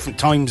 3 different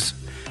times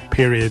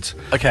periods.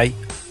 Okay.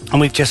 And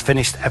we've just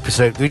finished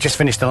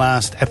the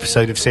last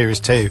episode of series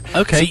 2.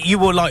 Okay. So you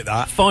will like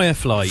that.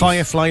 Firefly.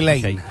 Firefly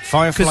Lane. Okay.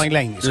 Firefly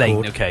Lane. It's Lane.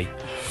 called. Okay.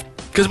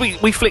 Because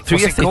we flicked through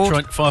What's it yesterday called?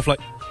 trying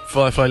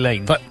Firefly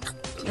Lane. But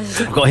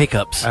I've got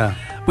hiccups.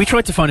 We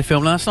tried to find a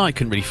film last night.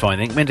 Couldn't really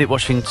find it. We ended up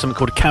watching something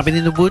called A Cabin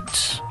in the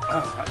Woods.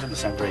 oh, that doesn't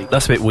sound very.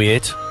 That's a bit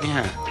weird.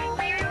 Yeah.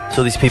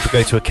 So these people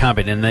go to a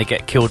cabin and they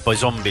get killed by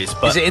zombies.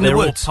 But Is it in the they're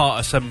woods? all part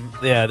of some.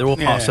 Yeah, they're all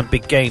part of Yeah. some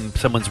big game.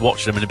 Someone's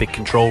watching them in a big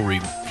control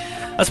room.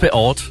 That's a bit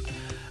odd.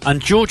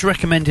 And George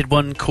recommended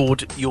one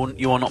called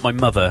 "You Are Not My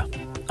Mother."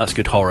 That's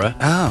good horror.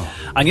 Oh.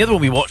 And the other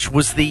one we watched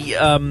was the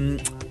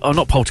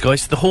not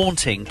Poltergeist, The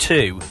Haunting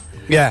 2,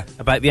 Yeah.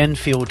 about the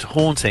Enfield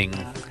haunting.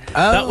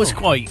 Oh. That was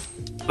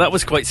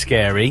quite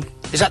scary.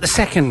 Is that the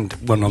second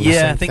one on the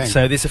Yeah, same I think thing?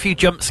 so. There's a few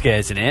jump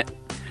scares in it.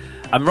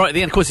 And right at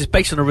the end, of course, it's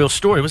based on a real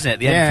story, wasn't it?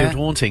 The Yeah. Enfield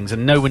hauntings,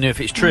 and no one knew if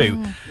it's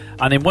true.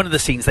 And in one of the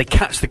scenes, they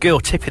catch the girl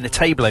tipping the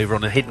table over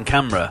on a hidden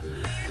camera.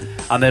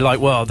 And they're like,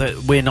 well,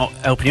 we're not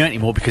helping you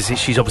anymore because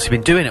she's obviously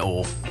been doing it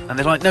all. And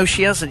they're like, no,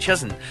 she hasn't.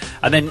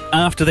 And then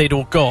after they'd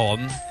all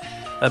gone,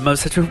 Mum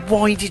said to her,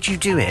 why did you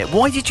do it?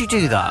 Why did you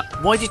do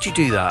that? Why did you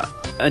do that?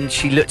 And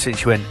she looked at it and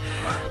she went,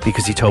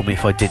 because he told me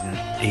if I didn't,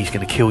 he's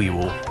going to kill you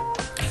all.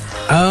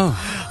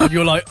 Oh. And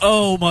you're like,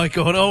 oh my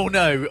God, oh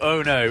no,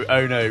 oh no,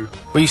 oh no.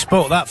 Well, you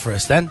spoiled that for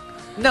us then.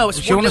 No, it's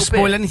Do you one want to little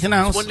spoil bit. anything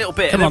else? It's one little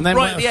bit. Come And on then.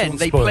 right what at else the do you end, want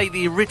to they spoil? play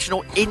the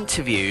original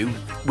interview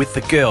with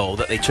the girl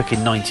that they took in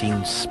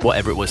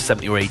whatever it was,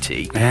 70 or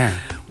 80. Yeah.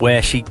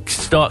 Where she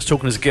starts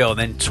talking as a girl and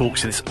then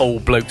talks in this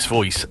old bloke's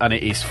voice, and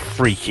it is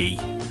freaky.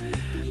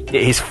 It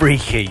is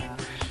freaky.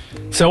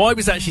 So I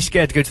was actually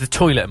scared to go to the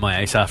toilet at my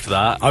house after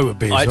that. I would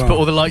be as I had to well. put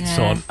all the lights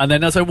Yeah. on, and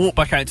then as I walked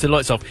back out into the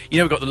lights off,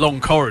 we've got the long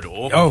corridor.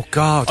 Oh,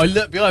 God. I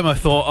looked behind me, I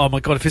thought, oh my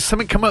God, if there's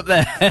something come up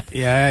there.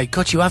 Yeah,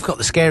 God, you have got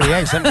the scary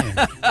house, haven't you?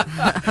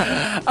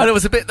 And it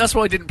was a bit. That's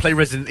why I didn't play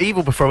Resident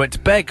Evil before I went to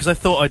bed, because I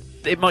thought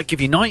it might give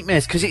you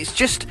nightmares, because it's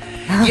just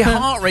your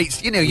heart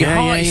rate's, your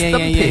heart is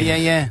thumping.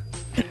 yeah.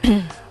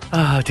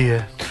 Oh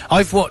dear.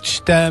 I've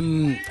watched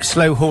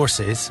Slow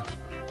Horses.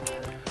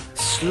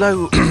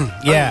 Slow.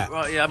 Yeah. Oh,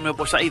 right, yeah, I'm not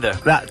watch that either.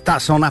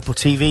 That's on Apple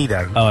TV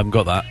though. Oh, I haven't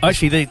got that.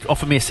 Actually, they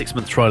offered me a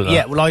 6-month trial of that.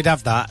 Yeah, well, I'd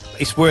have that.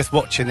 It's worth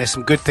watching. There's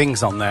some good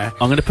things on there.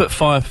 I'm going to put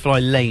Firefly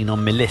Lane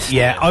on my list.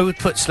 Yeah, I would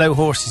put Slow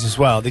Horses as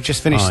well. They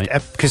just finished Right.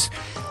 because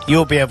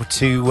you'll be able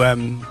to.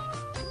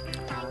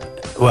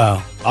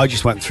 Well, I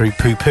just went through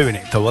poo-pooing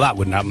it. Thought, well, that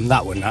wouldn't happen.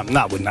 That wouldn't happen.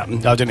 That wouldn't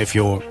happen. I don't know if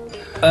you're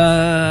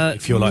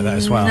like that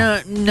as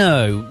well.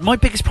 No. My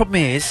biggest problem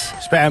is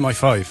It's better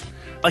MI5.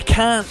 I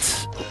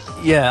can't.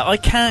 Yeah, I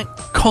can't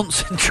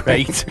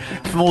concentrate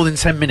for more than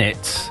 10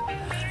 minutes.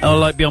 I'll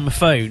like be on my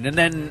phone, and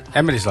then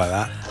Emily's like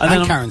that, And then and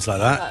I'm- Karen's like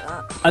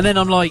that.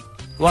 I'm like,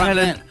 What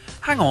Helen, happened?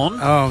 hang on.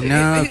 Oh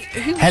no,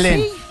 Who's Helen,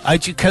 he?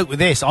 how'd you cope with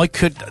this? I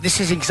could. This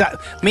is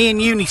me and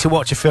you need to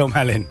watch a film,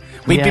 Helen.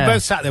 We'd be Yeah.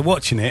 both sat there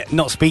watching it,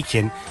 not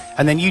speaking,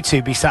 and then you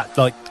two be sat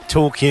like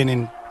talking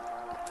and.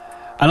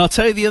 And I'll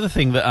tell you the other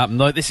thing that happened.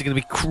 Like, this is going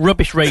to be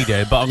rubbish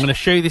radio, but I'm going to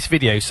show you this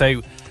video.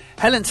 So,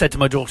 Helen said to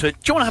my daughter, "Do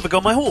you want to have a go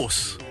on my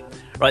horse?"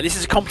 Right, this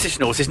is a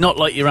competition horse. It's not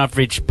like your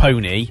average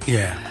pony.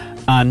 Yeah.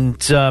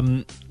 And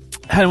Helen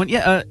went,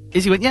 "Yeah."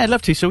 Izzy went, "Yeah, I'd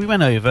love to." So we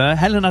went over.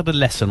 Helen had a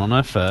lesson on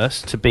her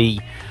first to be,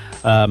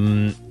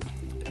 to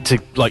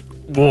like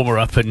warm her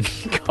up and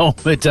calm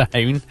her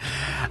down.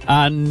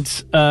 And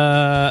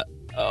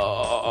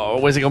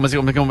where's it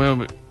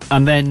gone?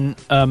 And then.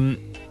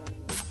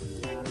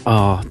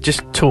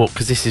 Just talk,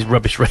 because this is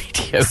rubbish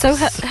radio. So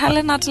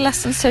Helen had a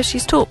lesson, so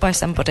she's taught by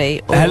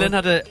somebody. Or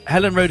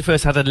Helen Roder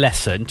first had a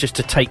lesson just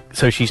to take,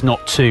 so she's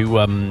not too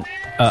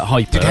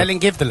hyper. Did Helen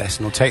give the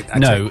lesson or take that?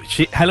 No,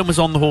 Helen was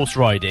on the horse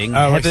riding.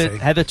 Oh, I see.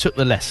 Heather took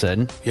the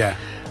lesson. Yeah.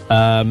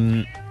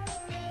 And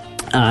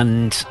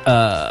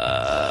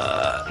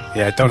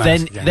Yeah. Don't.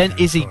 then ask. Yeah, then no,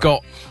 Izzy sorry.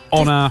 got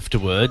on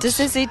afterwards. Does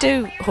Izzy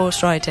do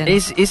horse riding?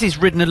 Izzy's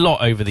ridden a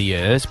lot over the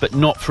years, but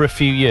not for a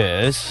few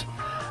years.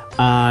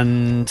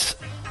 And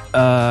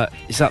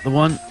is that the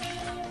one?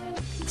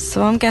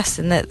 So I'm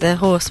guessing that the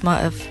horse might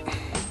have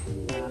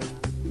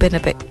been a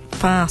bit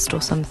fast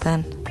or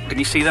something. Can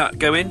you see that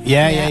go in?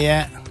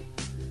 Yeah.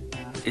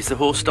 Is the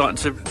horse starting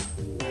to?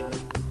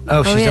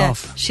 Oh, she's yeah.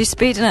 off. She's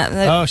speeding up.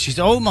 Oh, she's.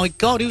 Oh my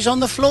God, who's on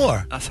the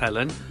floor? That's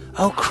Helen.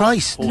 Oh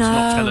Christ. Horse No.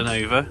 knocked Helen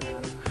over.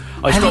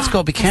 Helen's got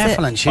to be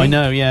careful, hasn't she? I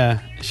know, yeah.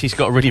 She's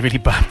got a really, really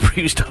bad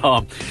bruised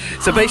arm.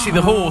 So basically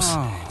the horse...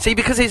 See,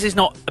 because his is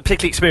not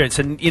particularly experienced,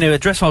 and, you know, a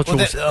dressage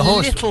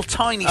horse, little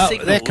tiny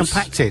signals... They're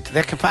compacted.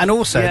 And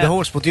also, the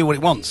horse will do what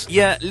it wants.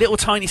 Yeah, little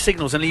tiny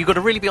signals, and you've got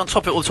to really be on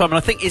top of it all the time. And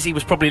I think Izzy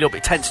was probably a little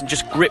bit tense and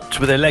just gripped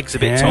with her legs a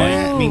bit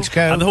tight. Means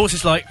go. And the horse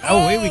is like,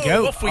 oh, here we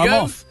go. Off we I'm go.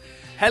 off.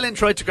 Helen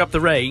tried to grab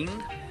the rein.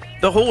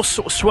 The horse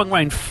sort of swung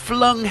round,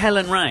 flung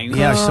Helen round.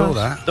 Yeah, I saw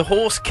that. The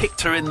horse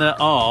kicked her in the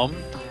arm.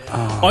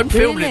 I'm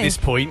filming at this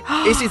point.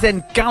 Izzy's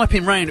then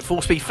galloping round at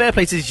full speed. Fair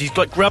play to Izzy. She's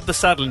like grabbed the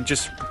saddle and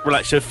just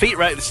relaxed. Her feet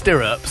right at the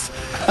stirrups.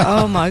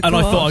 Oh my god! And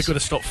I thought I've got to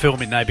stop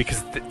filming now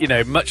because you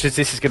know, much as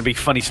this is going to be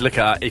funny to look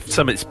at, if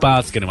something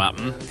bad's going to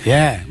happen.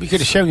 Yeah, we could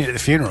have shown it at the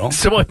funeral.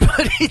 So I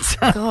put it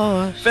down.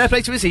 Gosh. Fair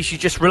play to Izzy. She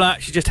just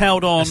relaxed. She just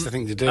held on. That's the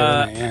thing to do,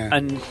 isn't it? Yeah.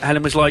 And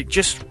Helen was like,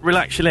 "Just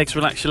relax your legs,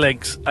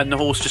 and the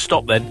horse just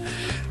stopped then.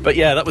 But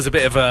yeah, that was a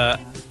bit of a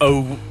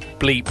oh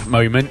bleep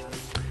moment.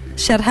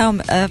 She had a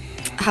helmet, hat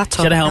on.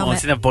 She had a helmet on,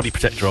 she didn't have a body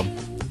protector on.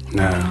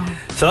 No.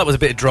 So that was a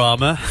bit of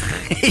drama.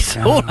 It's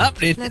all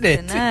happening, isn't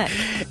it?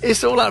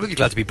 It's all happening. We're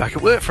glad to be back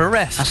at work for a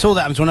rest. That's all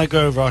that happens when I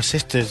go over our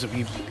sisters.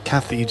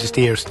 Kathy, you just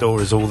hear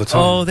stories all the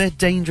time. Oh, they're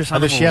dangerous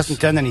animals. Although she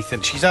hasn't done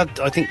anything.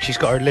 I think she's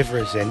got her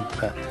livers in,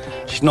 but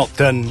she's not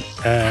done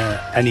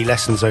any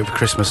lessons over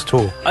Christmas at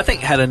all. I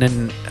think Helen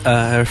and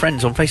her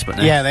friends on Facebook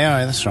now. Yeah, they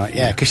are, that's right,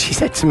 yeah. Because she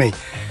said to me,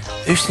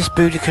 who's this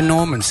Boudica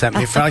Norman sent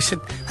me? I said,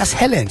 that's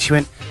Helen. She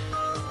went,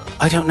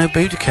 I don't know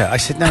Boudica. I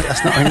said, no,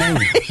 that's not her name.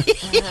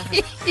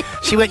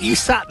 She went, you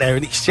sat there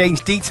and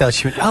exchanged details.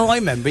 She went, oh, I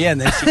remember, yeah. And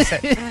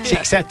then she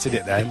accepted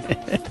it then.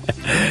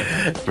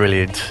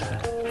 Brilliant.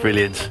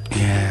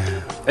 Yeah.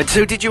 And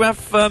so did you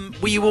have,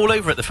 were you all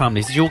over at the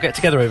families? Did you all get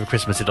together over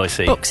Christmas, did I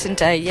see? Boxing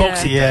Day, yeah.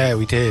 Boxing Yeah,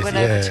 we did, Went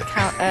yeah. over to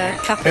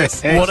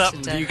Kathy's. What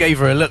happened? You gave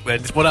her a look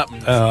then. What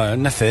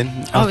happened? Nothing.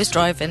 I was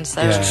driving,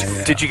 so...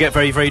 Yeah. Did you get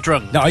very, very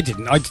drunk? No, I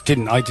didn't. I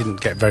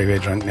didn't get very, very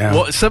drunk, no.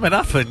 What? Something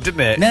happened,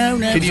 didn't it? No.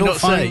 Can you not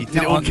say? Did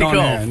it all kick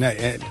off?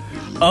 No.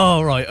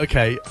 Oh, right,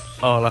 okay.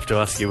 Oh, I'll have to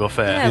ask you off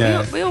air.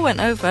 Yeah, we all went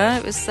over.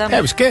 It was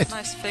it was good.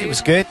 Nice food. It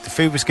was good. The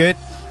food was good.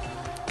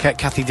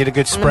 Kathy did a good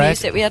And the spread.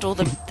 music, we had all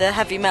the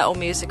heavy metal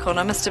music on.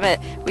 I must admit,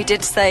 we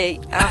did say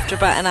after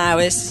about an hour,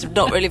 it's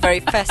not really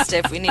very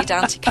festive. We need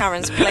Auntie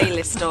Karen's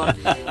playlist on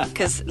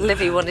because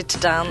Livy wanted to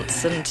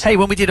dance. And Hey,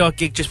 when we did our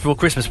gig just before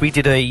Christmas, we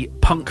did a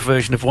punk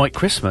version of White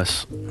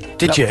Christmas.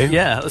 Did you?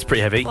 Yeah, that was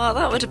pretty heavy. well,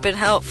 that would have been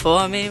helpful.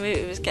 I mean,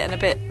 it was getting a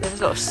bit. There was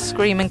a lot of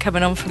screaming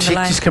coming on from She the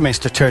line. just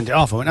commenced to turn it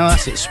off. I went, no,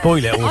 that's it.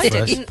 Spoil it all I for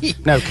us.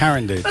 didn't. No,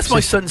 Karen did. That's my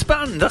son's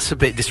band. That's a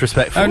bit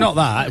disrespectful. Oh, not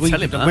that.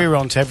 Tell him that. We were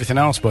on to everything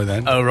else by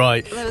then. Oh,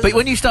 right. But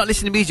when you start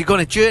listening to music, you go on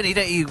a journey,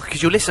 don't you?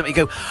 Because you'll listen and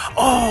you go,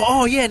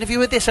 oh, yeah, and have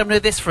you heard this? I haven't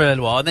heard this for a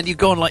little while. And then you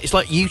go on, like, it's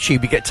like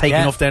YouTube, you get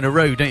taken off down a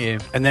road, don't you?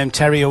 And then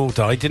Terry Hall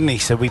died, didn't he?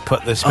 So we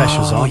put the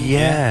specials on.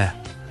 yeah.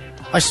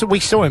 We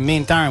saw him. Me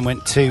and Darren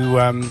went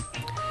to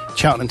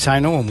Cheltenham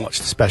Town Hall and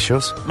watched the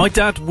specials. My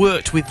dad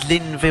worked with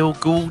Linville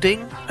Goulding.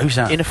 Who's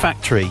that? In a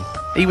factory.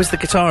 He was the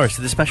guitarist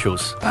of the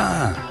specials.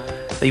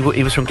 He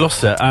was from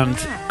Gloucester, and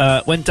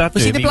when Dad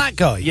Was knew he the him, black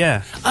guy?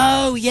 Yeah.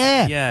 Oh,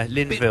 yeah. Yeah,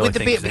 Linville, With I the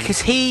think, bit, because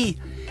he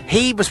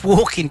was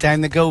walking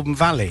down the Golden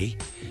Valley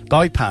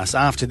bypass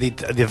after the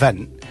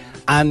event,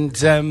 and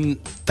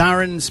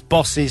Darren's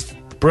boss's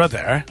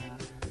brother,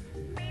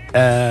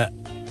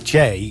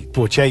 Jay.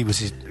 Well, Jay was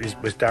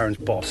Darren's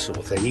boss, sort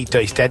of thing.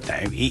 He's dead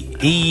now.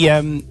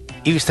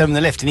 He was telling him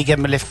the lift, and he gave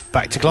him a lift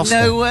back to Gloucester.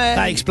 No way.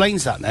 That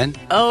explains that then.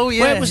 Oh,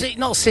 yeah. Where was it?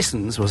 Not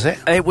Sissons, was it?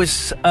 It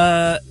was,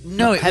 no,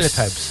 it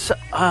was...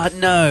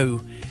 Helipebs.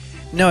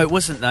 No, it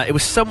wasn't that. It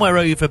was somewhere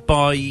over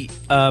by,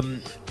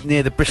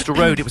 near the Bristol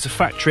Road. It was a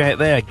factory out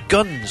there.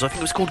 Guns. I think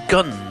it was called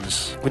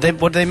Guns. What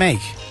did they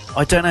make?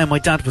 I don't know. My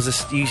dad was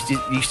used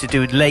to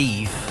do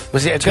lathe.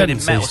 Was it a turning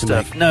Guns they metal used to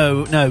stuff? make?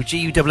 No,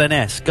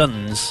 Guns.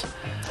 Guns.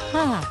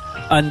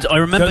 And I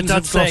remember Guns Dad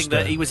of saying Gloucester.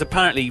 that he was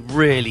apparently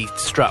really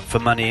strapped for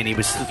money, and he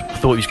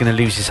thought he was going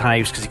to lose his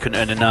house because he couldn't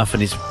earn enough,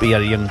 and he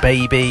had a young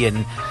baby,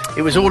 and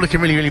it was all looking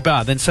really, really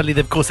bad. Then suddenly,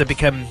 of course, they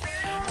became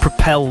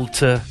propelled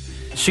to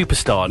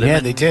superstardom. Yeah,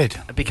 and they did.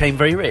 became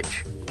very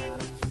rich.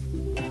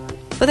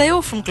 Were they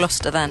all from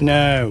Gloucester then?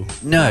 No.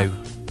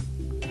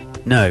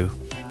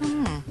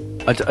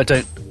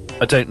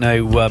 I don't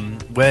know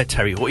where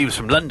Terry Hall. He was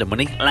from London,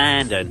 wasn't he?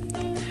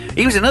 London.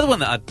 He was another one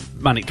that had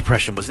manic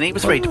depression, wasn't he? He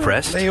was very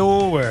depressed. They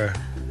all were.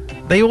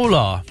 They all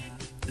are.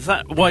 Is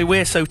that why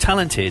we're so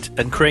talented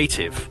and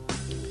creative?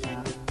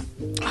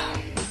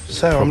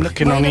 So I'm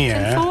looking What are on you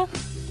here. looking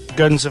for?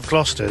 Guns of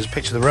Gloucester. There's a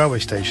picture of the railway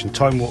station.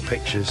 Time Warp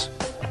Pictures.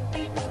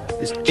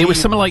 It was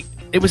something like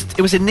it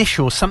was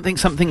initial something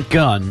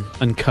Gun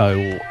and Co.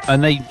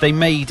 And they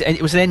made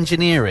it was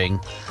engineering.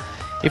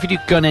 If you do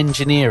gun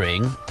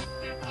engineering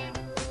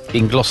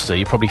in Gloucester,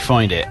 you probably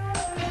find it.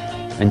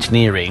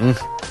 Engineering.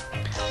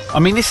 I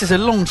mean, this is a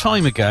long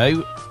time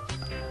ago.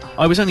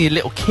 I was only a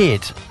little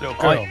kid. Little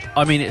girl.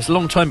 I mean, it's a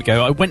long time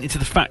ago. I went into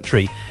the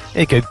factory.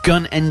 There you go.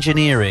 Gun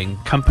Engineering,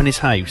 Company's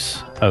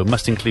House. Oh,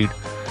 must include...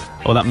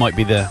 Oh, that might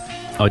be the...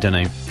 I don't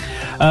know.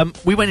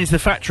 We went into the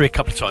factory a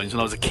couple of times when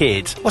I was a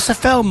kid. What's a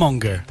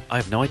fellmonger? I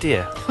have no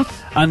idea.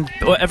 And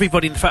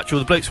everybody in the factory,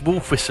 all the blokes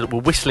were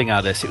whistling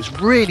at us. It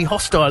was really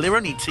hostile. They were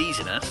only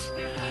teasing us.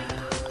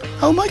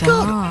 Oh my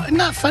God! Isn't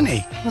that funny?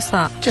 What's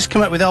that? Just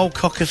come up with Old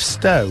Cock of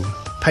Stowe,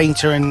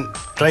 painter and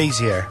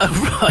glazier.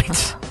 Oh,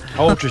 right.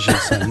 Aldridge and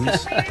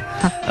Sons.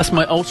 That's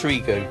my alter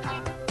ego.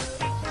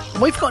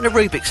 We've got an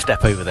aerobic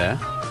step over there.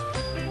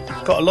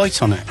 Got a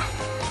light on it.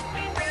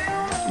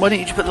 Why don't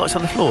you just put the lights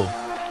on the floor?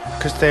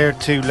 Because they're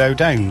too low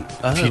down.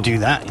 Oh. If you do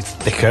that, it's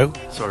thicko.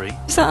 Sorry.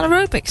 Is that an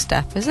aerobic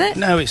step, is it?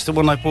 No, it's the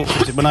one I bought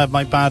when I had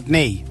my bad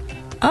knee.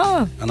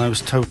 Oh. And I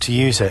was told to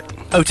use it.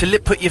 Oh, to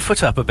put your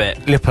foot up a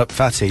bit. Lip up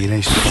fatty, they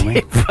used to call me.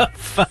 Lip up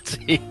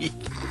fatty.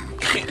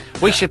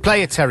 We should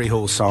play a Terry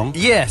Hall song.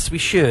 Yes, we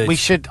should. We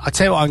should. I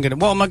tell you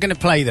what am I going to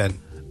play then?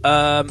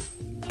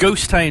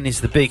 Ghost Town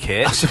is the big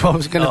hit. That's what I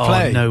was going to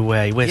play. Oh, no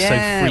way. We're so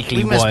freakily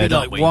we must wired, be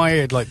aren't we?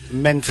 wired,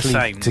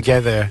 mentally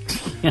together.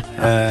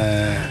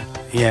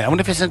 Yeah, I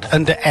wonder if it's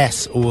under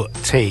S or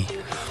T.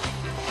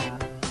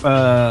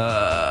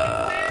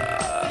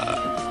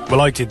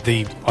 Well, I did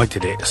it.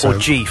 So. Or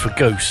G for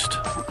ghost.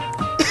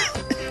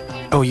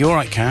 Oh, you all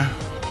right, Car?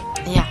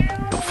 Yeah.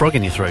 Got a frog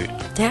in your throat.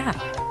 Yeah.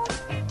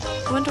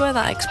 I wonder where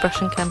that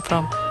expression came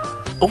from.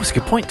 Oh, that's a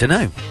good point.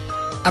 Dunno.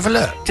 Have a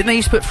look. Didn't they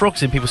used to put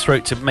frogs in people's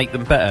throat to make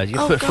them better? You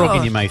put a frog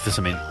in your mouth or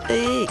something.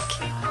 Eek.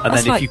 And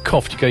then if you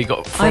coughed, you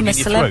got a frog in your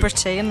throat. I'm a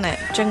celebrity, isn't it?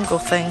 Jingle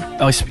thing.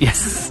 Oh,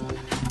 yes.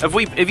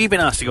 Have you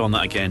been asked to go on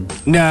that again?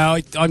 No,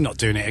 I'm not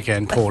doing it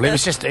again, Paul. It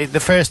was just the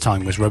first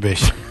time was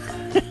rubbish.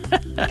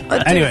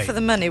 I'd do it for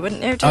the money,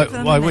 wouldn't you?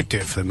 I would do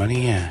it for the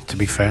money, yeah, to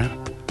be fair.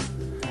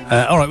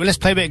 All right, well, let's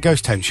play a bit of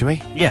Ghost Town, shall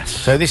we? Yes.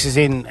 So this is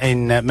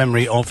in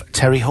memory of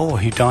Terry Hall,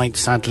 who died,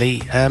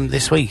 sadly,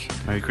 this week.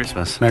 Merry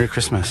Christmas. Merry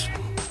Christmas.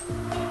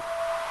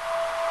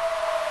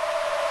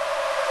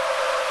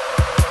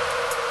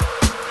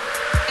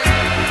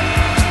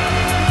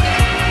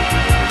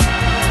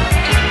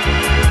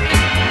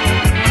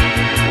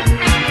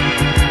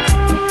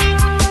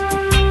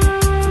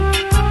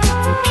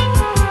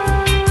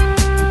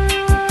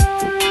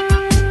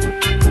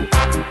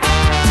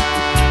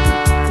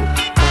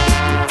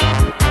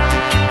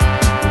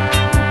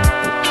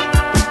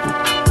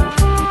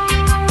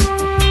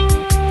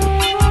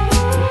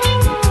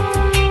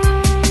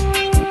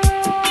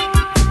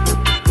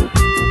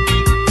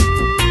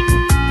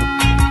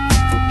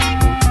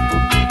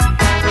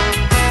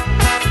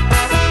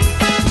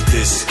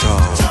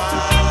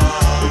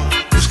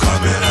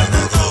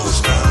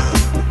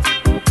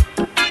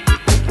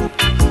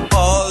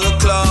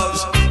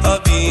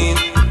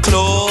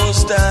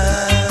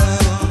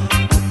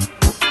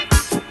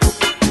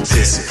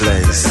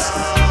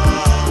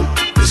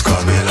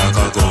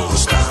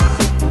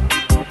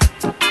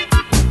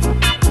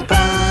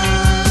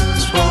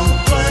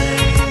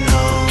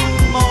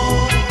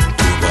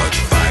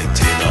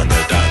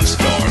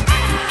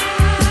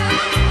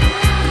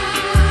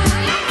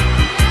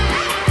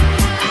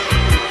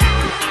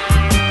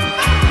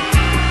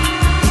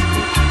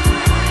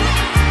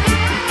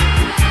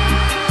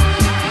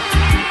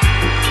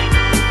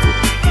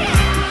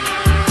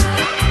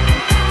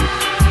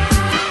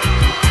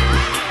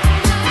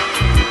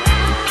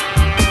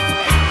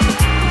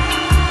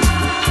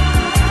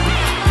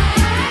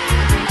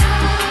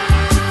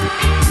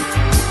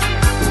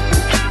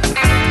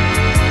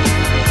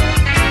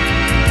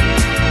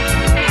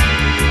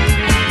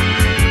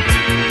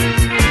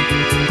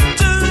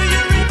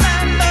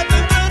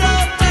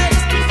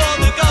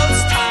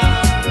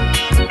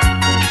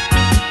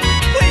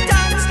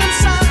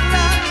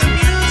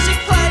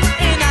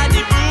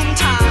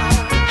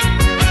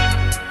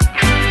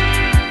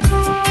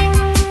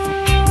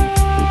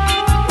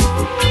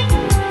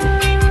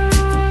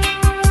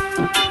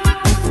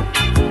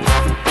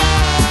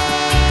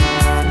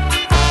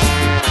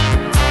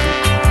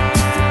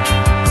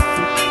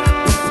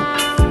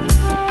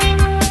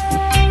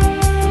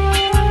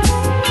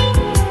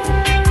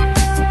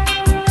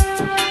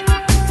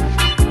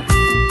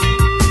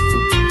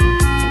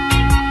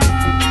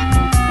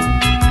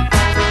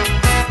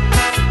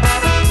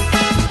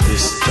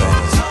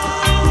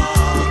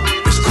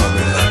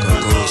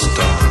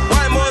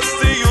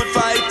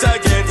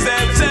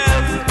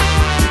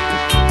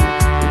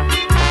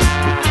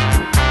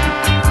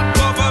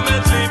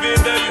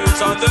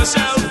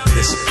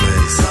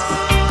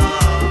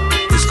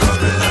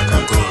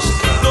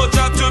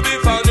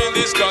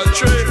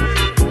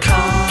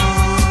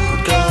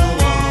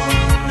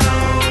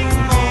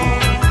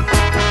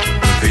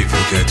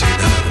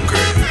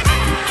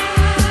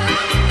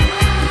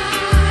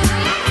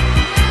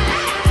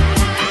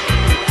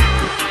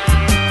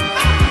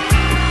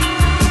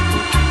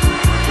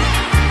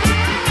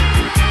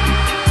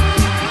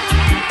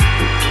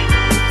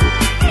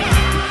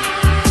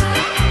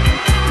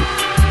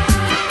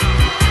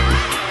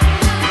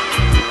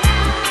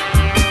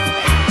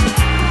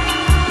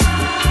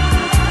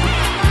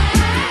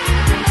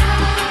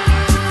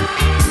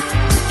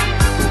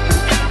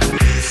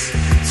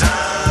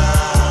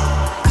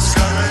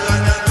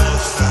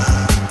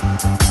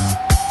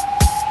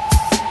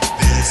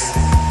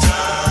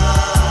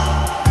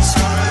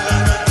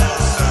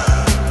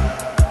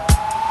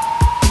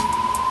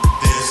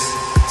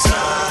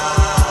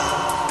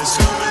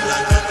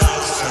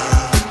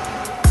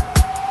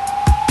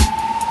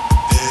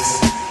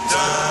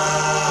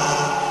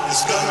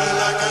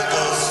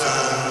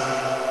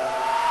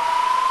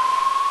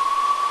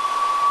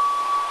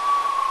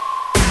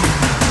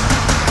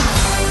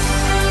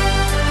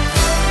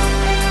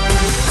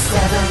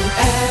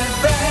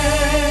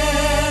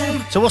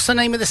 So what's the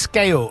name of the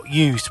scale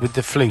used with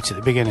the flute at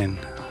the beginning?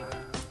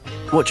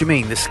 What do you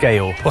mean, the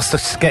scale? What's the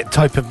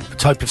type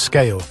of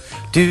scale?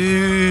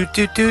 Do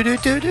do do do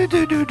do do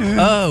do do do.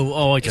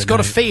 Oh, I don't It's got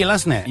know. a feel,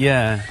 hasn't it?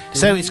 Yeah.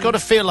 So it's got to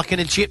feel like an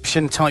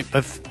Egyptian type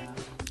of,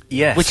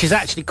 Yes. which is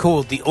actually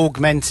called the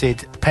augmented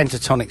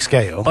pentatonic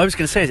scale. I was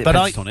going to say, is it but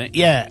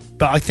pentatonic?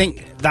 but I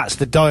think that's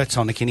the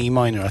diatonic in E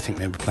minor. I think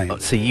they were playing.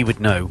 See, you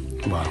would know.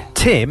 Wow.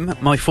 Tim,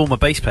 my former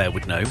bass player,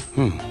 would know.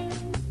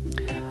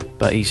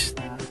 But he's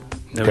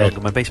no Dead.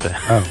 longer my bass player.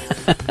 Oh.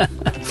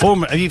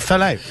 Have you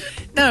fell out?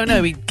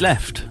 No, he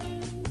left.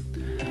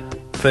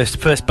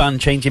 First band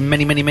change in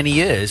many, many, many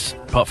years.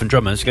 Apart from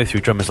drummers, go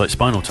through drummers like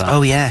Spinal Tap.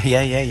 Oh yeah.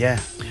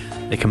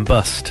 They can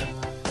bust.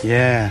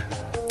 Yeah.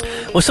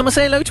 Well, someone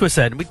say hello to us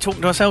then. We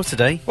talked to ourselves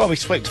today. Well, we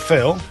spoke to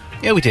Phil.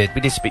 Yeah, we did.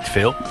 We did speak to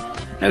Phil.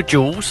 No,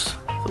 Jules.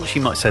 Thought she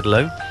might have said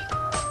hello.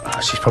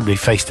 She's probably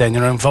faced down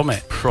her own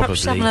vomit.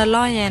 Perhaps having a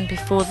lie-in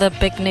before the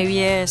big New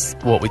Year's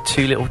What, with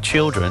 2 little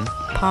children?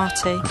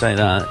 party. I'll tell you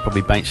that.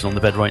 Probably bouncing on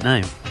the bed right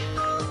now.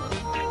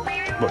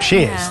 What she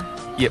is? Yeah.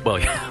 Yeah, well,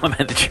 I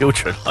meant the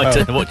children. I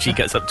don't know what she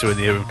gets up to in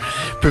the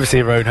privacy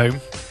of her own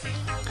home.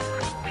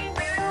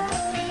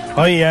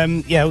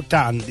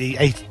 Dan, the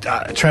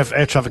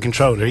air traffic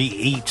controller,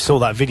 he saw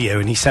that video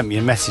and he sent me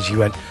a message. He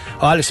went,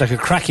 "Oh, that looks like a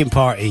cracking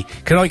party.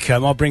 Can I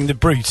come? I'll bring the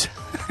brute."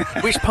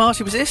 Which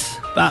party was this?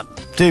 That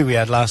do we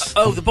had last.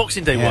 Oh, the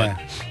Boxing Day one.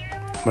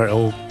 Where it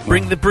all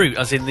Bring the brute,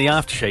 as in the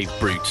aftershave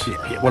brute.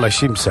 Yeah, well, I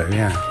assume so.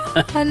 Yeah.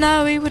 I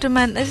know, he would have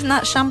meant, isn't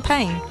that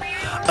champagne?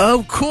 Oh,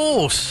 of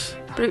course.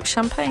 Brute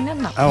champagne,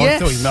 isn't it? Oh,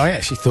 Yes. I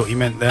actually thought you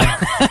meant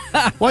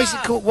that.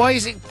 Why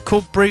is it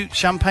called Brute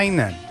Champagne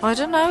then? I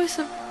don't know,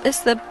 it's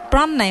the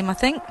brand name, I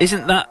think.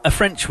 Isn't that a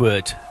French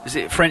word? Is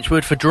it a French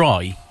word for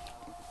dry?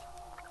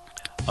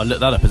 I'll look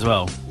that up as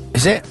well.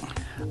 Is it?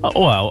 Oh,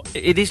 well,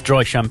 it is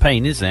dry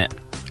champagne, isn't it?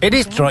 It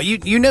is dry.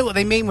 You know what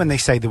they mean when they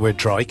say the word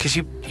dry, because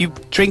you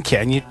drink it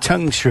and your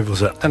tongue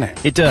shrivels up, doesn't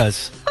it? It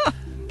does.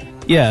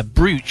 Yeah,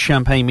 brute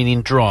champagne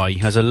meaning dry,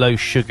 has a low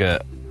sugar,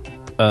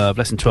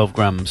 less than 12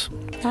 grams.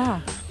 Oh.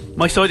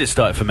 My cider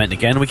started fermenting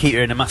again. We keep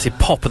hearing a massive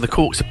pop, and the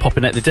corks are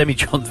popping out the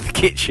demijohns of the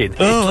kitchen.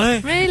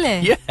 Really?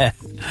 Yeah.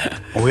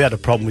 Well, we had a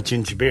problem with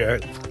ginger beer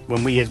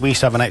when we used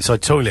to have an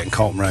outside toilet in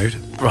Carlton Road,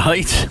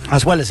 Right.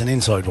 as well as an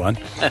inside one.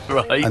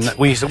 Right. And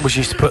we always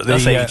used to put the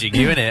That's aging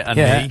you, innit?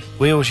 And me.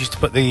 we always used to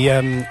put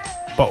the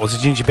bottles of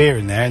ginger beer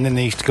in there, and then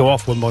they used to go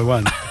off one by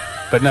one.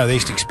 But no, they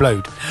used to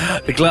explode.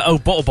 The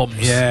bottle bombs.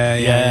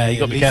 Yeah, you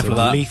got to be careful of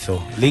that.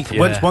 Lethal. Yeah.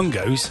 Once one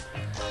goes.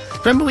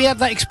 Remember we had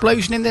that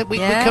explosion in there? We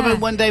come in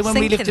one day when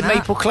we lived in Thinking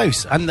Maple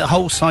Close, and the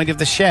whole side of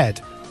the shed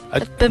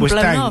been was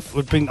blown down, off.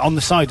 would been on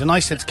the side. And I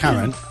said to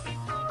Karen,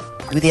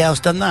 "Who the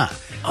hell's done that?"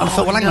 And I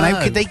thought, well, hang on, how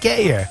no. could they get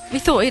here? We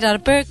thought he'd had a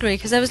burglary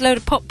because there was a load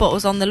of pop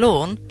bottles on the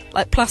lawn,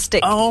 like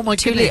plastic Oh, my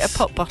 2 goodness. litre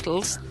pop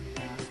bottles.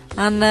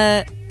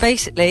 And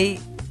basically,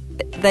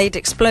 they'd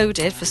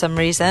exploded for some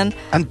reason.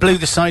 And blew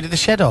the side of the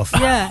shed off.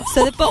 Yeah,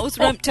 so the bottles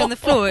were empty on the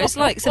floor. It's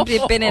like somebody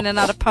had been in and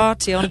had a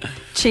party on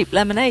cheap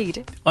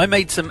lemonade. I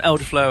made some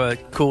elderflower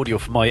cordial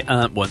for my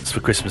aunt once for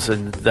Christmas,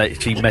 and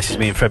she messaged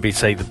me in February to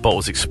say the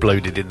bottles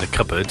exploded in the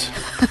cupboard.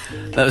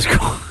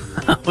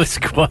 That was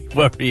quite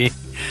worrying.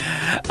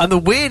 And the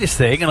weirdest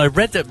thing, and I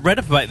read up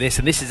about this,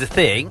 and this is a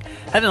thing.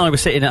 Helen and I were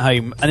sitting at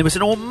home, and there was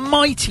an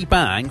almighty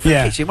bang from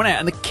Yeah. the kitchen. Went out,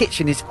 and the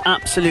kitchen is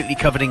absolutely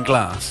covered in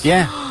glass.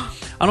 Yeah.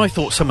 And I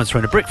thought someone's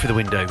thrown a brick through the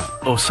window,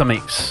 or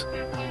something's.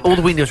 All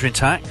the windows were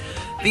intact.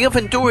 The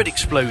oven door had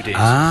exploded.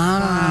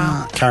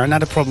 Karen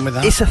had a problem with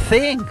that. It's a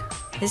thing.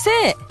 Is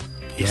it?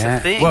 It's a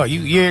thing. Well,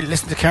 you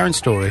listen to Karen's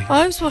story.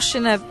 Well, I was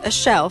washing a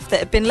shelf that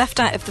had been left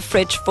out of the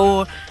fridge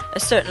for a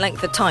certain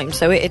length of time,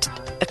 so it had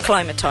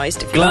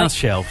acclimatised, if you Glass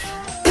shelf. like.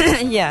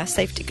 Yeah,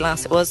 safety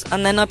glass it was.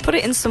 And then I put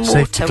it in some Safety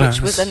water, glass.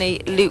 which was only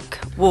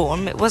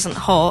lukewarm. It wasn't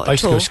hot I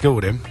used at to go all. to school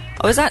with him.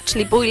 I was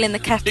actually boiling the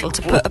kettle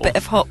to put a bit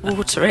of hot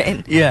water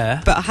in.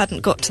 Yeah. But I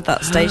hadn't got to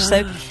that stage,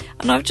 so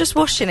and I was just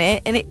washing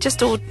it, and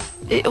it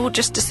all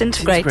just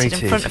disintegrated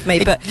in front of me.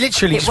 It but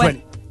literally just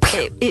went.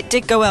 It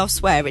did go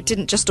elsewhere. It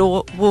didn't just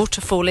all water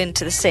fall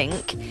into the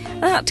sink.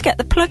 And I had to get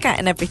the plug out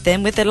and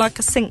everything with like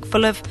a sink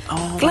full of Oh,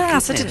 my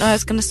glass. I goodness. didn't know I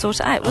was going to sort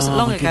it out. It wasn't Oh,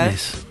 long my ago.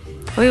 goodness.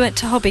 We went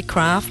to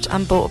Hobbycraft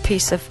and bought a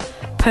piece of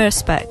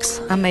Perspex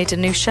and made a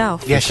new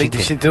shelf. Yeah, she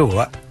thinking. did all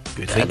that.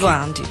 Good Well, thinking.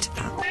 Andy did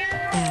that.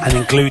 Yeah. And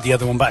then glued the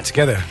other one back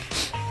together.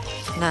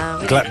 No,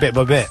 we Bit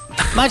by bit.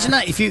 Imagine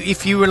that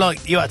if you were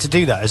like you had to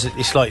do that.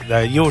 It's like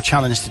your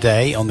challenge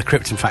today on the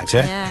Krypton Factor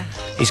Yeah.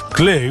 is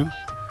glue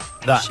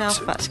that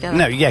Shelf back together.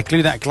 No, yeah,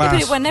 glue that Yeah, glass.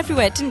 but it went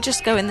everywhere. It didn't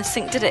just go in the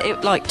sink, did it?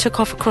 It like took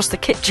off across the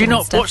kitchen. Do you and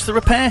not stuff. watch The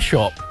Repair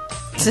Shop?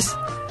 Just-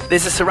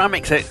 There's a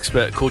ceramics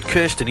expert called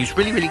Kirsten who's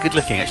really, really good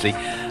looking, actually.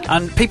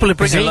 And people are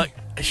bringing her, he? like,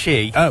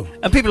 she. Oh.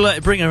 And people like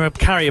to bring her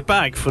carry a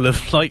bag full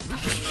of, like,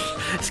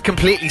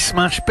 completely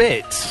smashed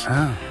bits.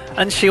 Oh.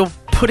 And she'll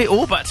put it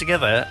all back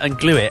together and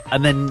glue it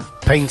and then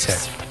Paint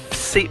it.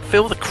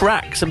 fill the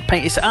cracks and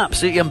paint. It's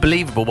absolutely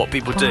unbelievable what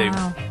people do.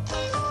 Wow.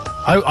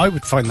 I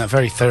would find that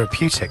very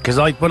therapeutic because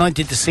when I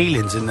did the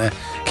ceilings in the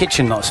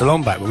kitchen not so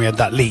long back when we had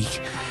that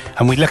leak,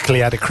 And we luckily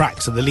had a crack,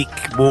 so the leak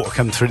water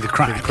come through the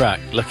crack.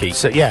 Lucky.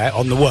 So yeah,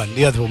 on the one,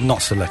 the other one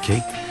not so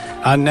lucky.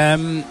 And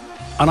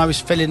I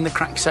was filling the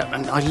cracks up,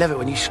 and I love it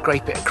when you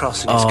scrape it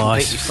across and it's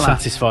completely it's flat.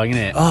 satisfying,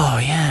 isn't it? Oh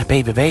yeah,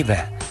 baby.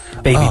 Baby.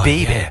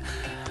 Yeah.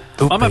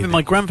 Oh, I'm baby. having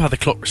my grandfather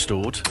clock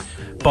restored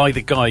by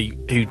the guy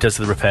who does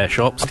the repair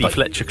shop, Steve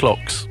Fletcher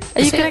Clocks.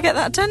 Are you going to get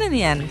that done in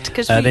the end?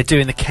 Because They're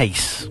doing the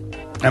case.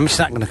 How much is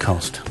that going to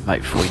cost?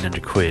 About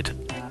 1,400 quid.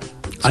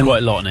 It's And-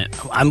 quite a lot on it.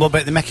 And what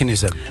about the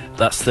mechanism?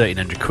 That's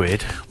 1,300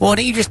 quid. Why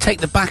don't you just take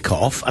the back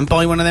off and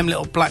buy one of them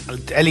little black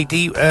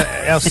LED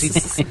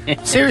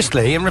LCD?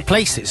 Seriously, and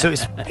replace it so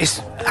it's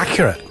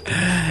accurate.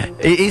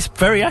 It is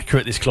very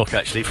accurate, this clock,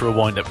 actually, for a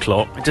wind-up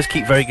clock. It does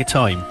keep very good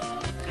time.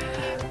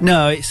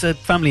 No, it's a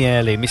family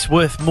heirloom. It's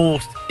worth more.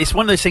 It's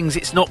one of those things.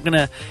 It's not going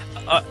to.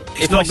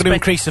 It's not going to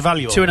increase the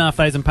value of it.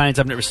 £2,500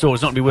 having it restored.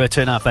 It's not going to be worth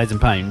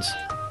 £2,500.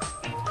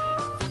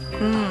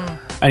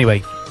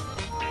 Anyway,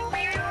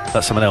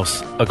 that's someone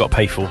else I've got to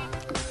pay for.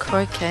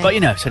 Crikey. But you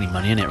know, it's only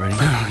money, isn't it? Really.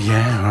 Oh,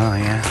 yeah, well,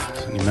 yeah.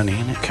 It's only money,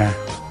 isn't it, Car?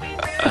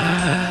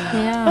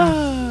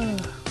 Yeah.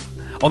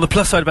 On the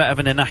plus side about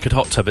having a knackered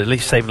hot tub, at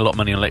least saving a lot of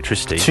money on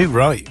electricity. Too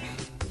right.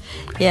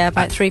 Yeah,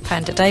 about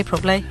 £3 a day,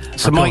 probably.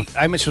 So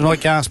how much was my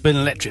gas bill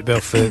and electric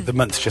bill for the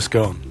month just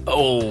gone?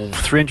 Oh,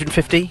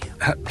 350?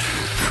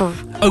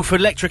 Oh, for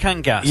electric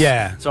and gas?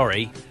 Yeah.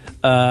 Sorry.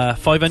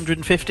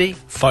 550?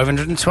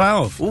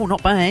 512. Oh,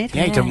 not bad.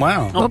 Yeah, you done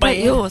well. What about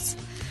yours?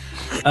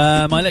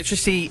 My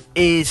electricity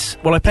is...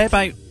 Well, I pay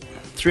about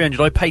 300.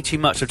 I pay too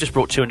much. I've just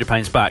brought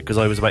 £200 back because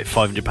I was about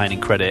 £500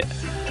 in credit.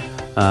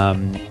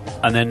 And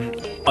then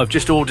I've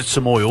just ordered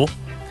some oil.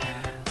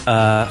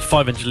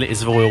 500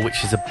 litres of oil,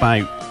 which is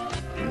about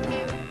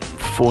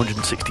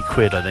 460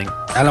 quid, I think.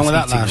 How long will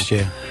that That's last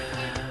you?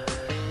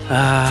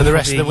 For the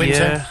rest of the probably a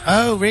winter? year.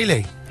 Oh,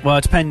 really? Well,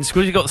 it depends.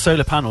 Because you've got the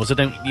solar panels, I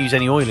don't use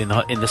any oil in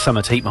the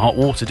summer to heat my hot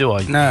water, do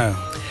I? No.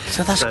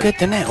 So that's good,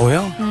 isn't it,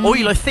 oil?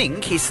 Oil, I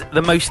think, is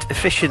the most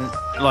efficient,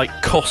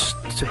 cost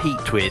to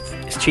heat with.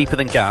 It's cheaper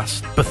than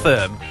gas.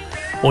 Betherm.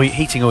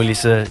 Heating oil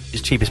is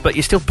cheapest, but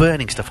you're still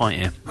burning stuff, aren't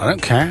you? I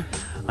don't care.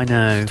 I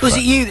know. Was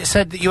it you that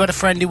said that you had a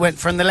friend who went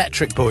for an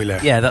electric boiler?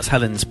 Yeah, that's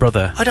Helen's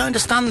brother. I don't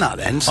understand that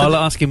then. So I'll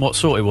ask him what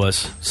sort it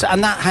was. So,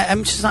 and that, how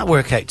much does that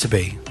work out to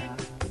be?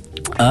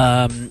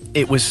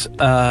 It was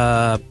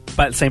about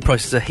the same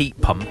price as a heat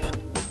pump.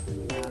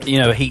 You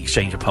know, a heat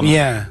exchanger pump.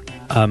 Yeah.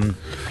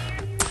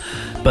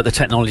 But the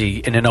technology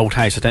in an old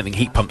house, I don't think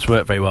heat pumps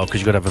work very well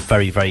because you've got to have a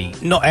very, very...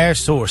 Not air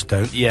source,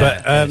 don't. Yeah,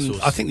 But air source.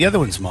 I think the other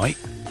ones might.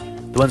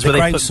 The ones where they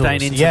ground put source.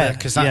 down into yeah,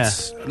 because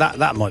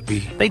that might be.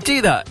 They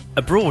do that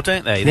abroad,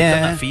 don't they? They've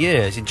done that for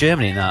years in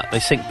Germany and that. They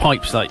sink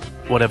pipes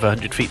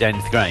 100 feet down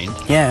into the ground.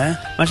 Yeah.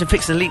 Imagine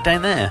fixing a leak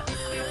down there.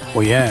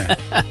 Well, yeah.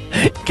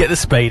 Get the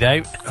spade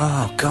out.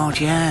 Oh God,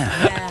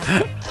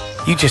 yeah.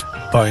 You just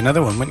buy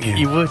another one, wouldn't you?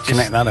 You would.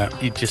 Connect that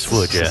up. You just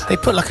would, yeah. They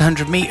put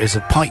 100 metres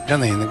of pipe, don't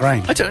they, in the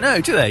ground? I don't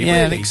know, do they?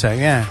 Yeah, Really? I think so.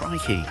 Yeah.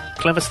 Crikey.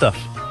 Clever stuff.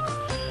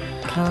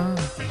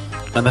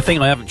 And the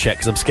thing I haven't checked,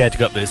 because I'm scared to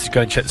go up there, is to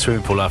go and check the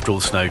swimming pool after all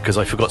the snow, because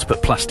I forgot to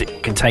put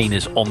plastic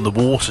containers on the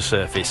water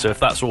surface, so if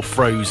that's all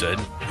frozen...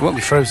 It won't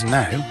be frozen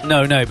now.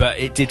 No, but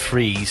it did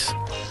freeze.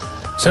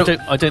 So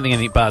I don't think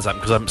anything bad's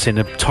happened, because I haven't seen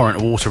a torrent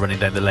of water running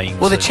down the lane.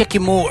 Well, the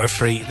chicken water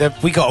free.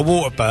 We got a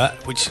water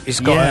butt, which has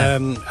got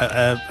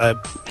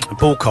a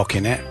ball cock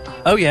in it.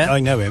 Oh, yeah. I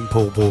know him,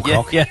 Paul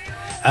Ballcock. Yeah.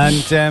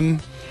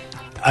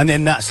 And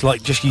then that's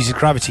just uses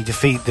gravity to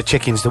feed the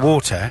chickens the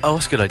water. Oh,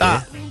 that's a good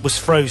idea. That was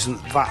frozen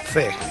that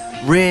thick.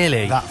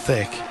 Really? That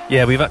thick.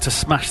 Yeah, we've had to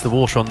smash the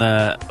water on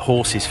the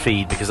horse's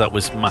feed because that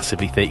was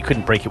massively thick. You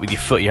couldn't break it with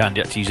your foot, your hand.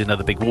 You had to use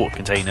another big water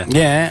container.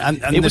 Yeah,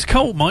 and it was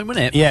cold, mine,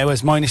 wasn't it? Yeah, it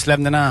was minus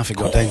 11.5 it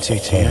got down to.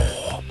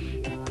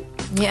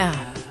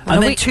 Yeah.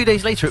 And then 2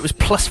 days later, it was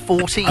plus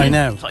 14. I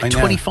know. It's like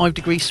 25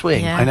 degree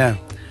swing. Yeah. I know.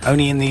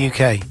 Only in the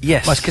UK.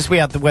 Yes. Well, it's because we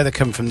had the weather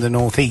come from the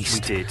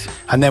northeast. We did.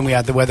 And then we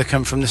had the weather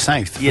come from the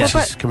south. Yeah. Which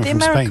What is about coming the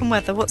from American Spain.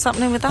 weather? What's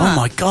happening with that? Oh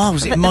my God,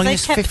 was it Have they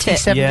minus kept it?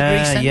 57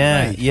 degrees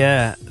centigrade?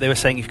 Yeah. They were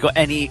saying if you've got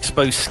any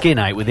exposed skin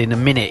out within a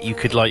minute, you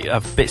could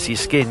have bits of your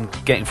skin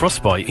getting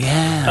frostbite.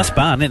 Yeah. That's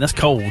bad, isn't it? That's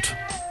cold.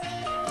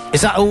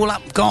 Is that all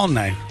gone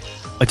now?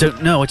 I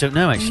don't know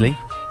actually.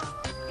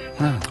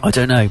 I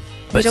don't know. We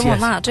But don't yes.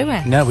 want that, do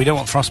we? No, we don't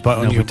want frostbite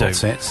on No, your we don't.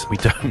 butt-sits. We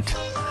don't.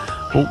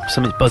 Oh,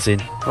 something's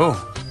buzzing.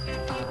 Oh.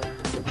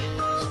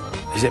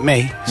 Is it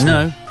me?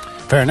 No.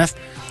 Fair enough.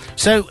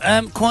 So,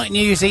 quiet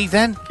New Year's Eve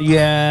then?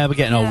 Yeah, we're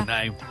getting old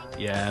now.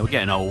 Yeah, we're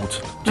getting old.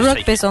 The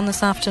rugby's on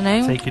this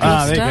afternoon. take it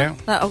Ah, there you Easter.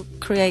 go. That'll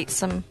create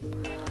some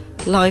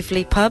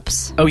lively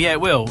pubs Oh, yeah,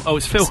 it will. Oh,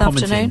 it's Phil this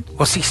commenting. afternoon.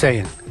 What's he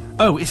saying?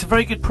 Oh, it's a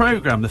very good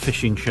programme, The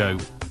Fishing Show.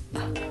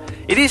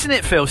 It is, isn't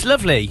it, Phil? It's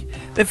lovely.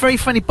 They're very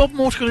funny. Bob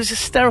Mortimer is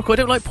hysterical. I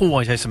don't like Paul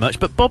Whitehouse so much,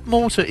 but Bob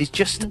Mortimer is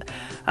just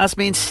has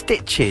me in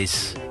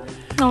stitches.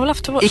 Oh, we'll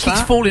have to watch He keeps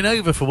that. falling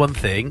over for one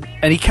thing,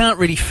 and he can't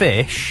really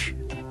fish.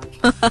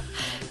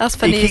 That's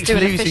funny. He He's keeps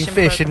doing a losing fishing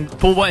fish, program. and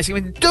Paul Whitehouse is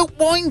going,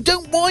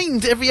 don't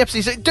wind. Every episode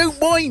he's like, don't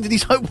wind, and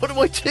he's like, what do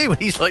I do?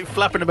 And he's like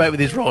flapping about with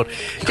his rod.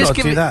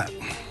 Gotta do that.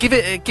 Give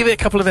it a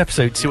couple of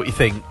episodes, see what you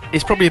think.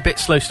 It's probably a bit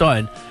slow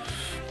starting.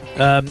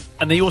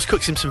 And they always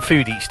cooks him some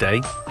food each day.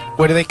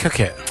 Where do they cook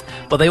it?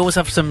 But they always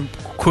have some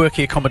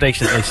quirky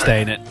accommodation that they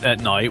stay in at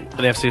night.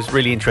 They have these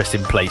really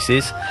interesting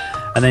places.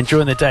 And then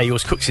during the day, he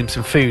always cooks him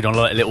some food on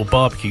like a little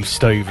barbecue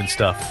stove and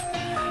stuff.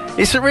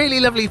 It's a really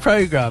lovely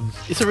programme.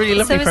 It's a really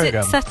lovely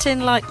programme. So is it set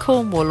in like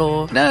Cornwall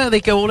or...? No, they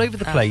go all over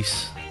the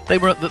place. They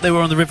were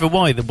on the River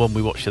Wye, the one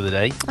we watched the other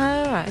day.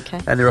 Oh, right, okay.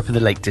 And they're up in the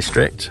Lake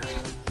District.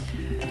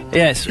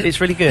 Yeah, it's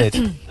really good.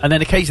 And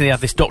then occasionally they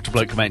have this doctor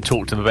bloke come out and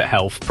talk to them about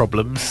health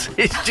problems.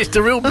 It's just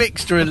a real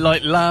mixture of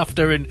like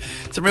laughter and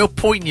some real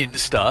poignant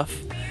stuff.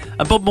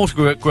 And Bob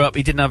Mortimer grew up,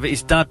 he didn't have...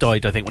 His dad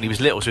died, I think, when he was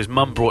little, so his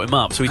mum brought him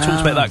up. So he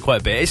talks about that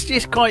quite a bit. It's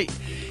just quite...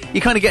 You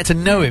kind of get to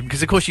know him,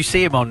 because of course you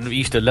see him on... He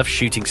used to love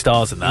Shooting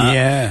Stars and that.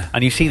 Yeah.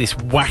 And you see this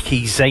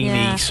wacky,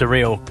 zany,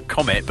 surreal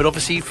comic, but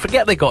obviously you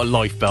forget they got a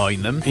life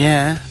behind them.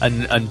 Yeah.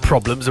 And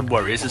problems and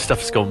worries and stuff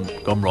that's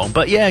gone wrong.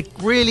 But yeah,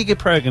 really good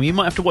programme. You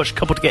might have to watch a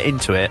couple to get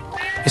into it.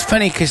 It's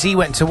funny, because he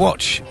went to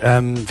watch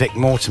Vic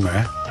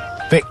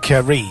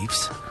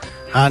Reeves,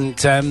 and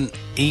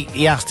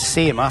he asked to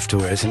see him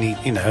afterwards, and he,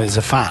 you know, as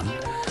a fan.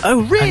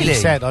 Oh, really? And he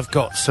said, I've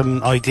got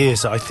some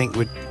ideas that I think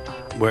would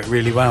work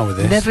really well with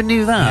this. Never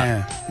knew that.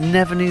 Yeah.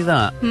 Never knew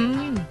that.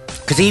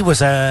 Because he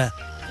was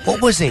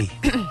what was he?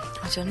 I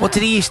don't know. What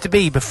did he used to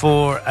be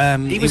before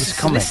He was a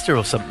solicitor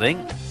or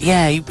something.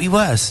 Yeah, he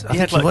was. I He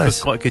think had he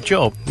was. quite a good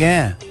job.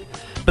 Yeah.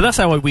 But that's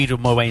how I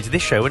wheedled my way into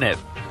this show, isn't it?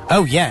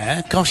 Oh,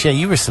 yeah. Gosh, yeah,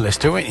 you were a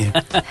solicitor, weren't you?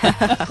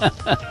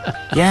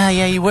 yeah,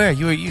 you were.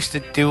 You used to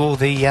do all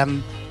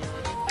the...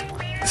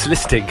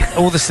 Soliciting.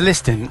 all the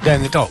soliciting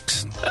down the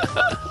docks.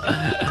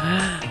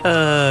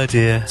 Oh,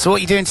 dear. So what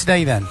are you doing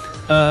today, then?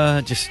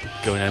 Just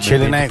going home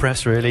Chilling and being out.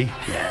 depressed, really.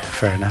 Yeah,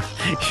 fair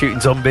enough.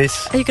 Shooting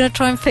zombies. Are you going to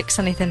try and fix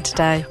anything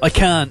today? I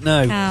can't,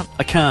 no. Can't.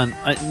 I can't.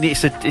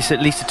 It's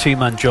at least a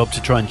two-man job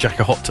to try and jack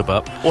a hot tub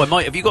up. Oh, I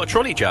might. Have you got a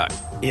trolley jack?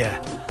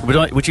 Yeah.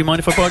 Would you mind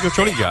if I borrowed your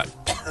trolley jack?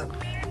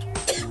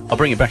 I'll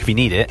bring it back if you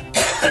need it.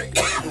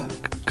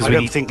 I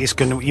don't think it's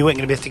going to... You ain't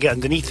going to be able to get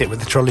underneath it with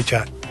the trolley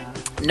jack.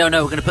 No, we're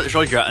going to put the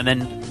trolley jack and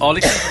then I'll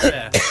leave it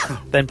there.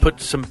 Then put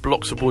some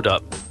blocks of wood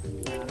up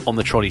on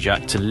the trolley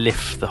jack to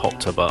lift the hot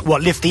tub up.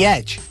 What, lift the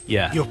edge?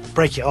 Yeah. You'll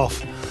break it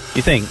off.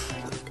 You think?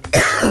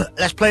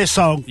 Let's play a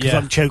song, because Yeah.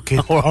 I'm choking.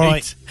 All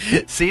right.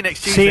 See you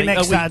next Tuesday. See you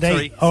next Saturday.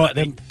 Sorry, All right,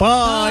 Saturday. then.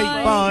 Bye.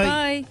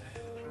 Bye.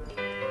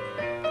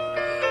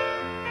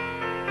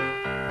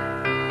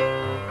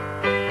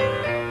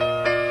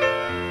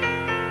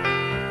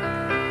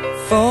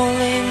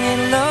 Falling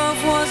in love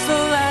was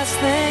the last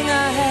thing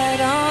I had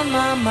on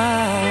my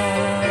mind.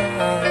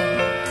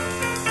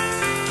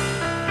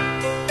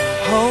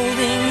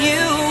 Holding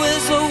you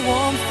is a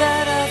warmth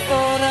that I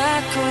thought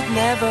I could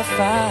never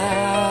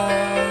find.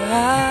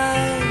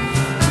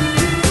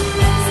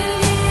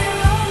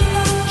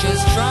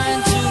 Just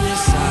trying to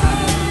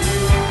decide,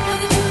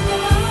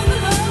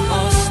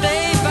 I'll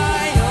stay by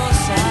your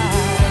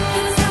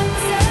side.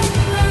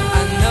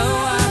 I know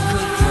I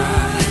could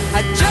cry,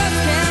 I just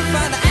can't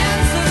find the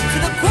answer to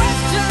the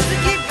questions that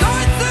keep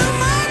going through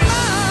my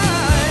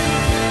mind.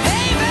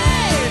 Hey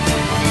babe,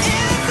 isn't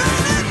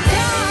it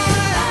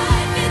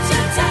time? It's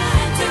your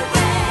time to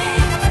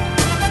wait.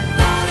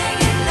 Falling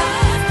in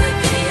love could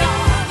be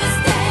your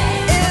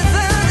mistake.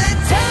 Isn't it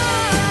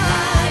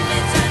time?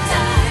 It's your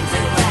time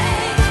to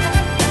wait.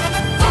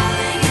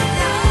 Falling in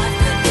love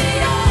could be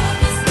your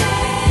mistake.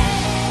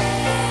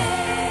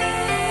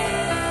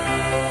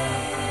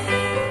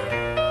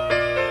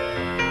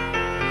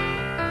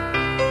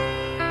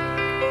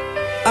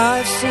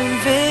 I've seen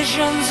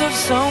visions of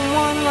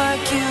someone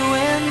like you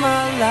in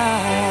my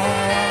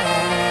life.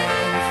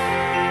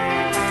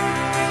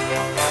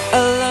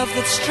 A love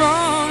that's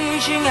strong,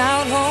 reaching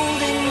out,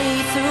 holding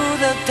me through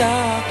the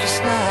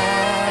darkest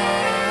night.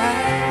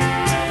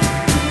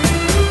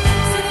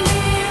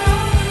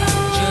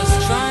 Just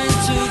trying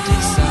to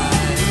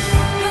decide,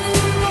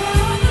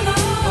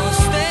 I'll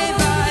stay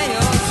by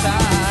your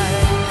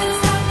side.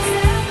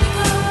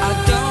 I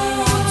don't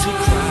want to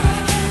cry,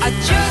 I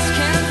just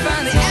can't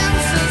find the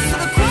answers to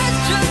the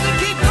questions that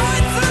keep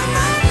going through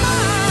my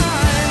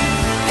mind.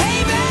 Hey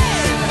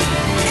babe,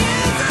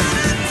 isn't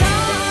it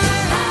time?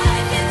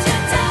 It's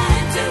your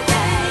time to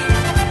wait.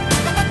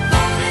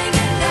 Falling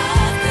in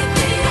love could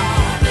be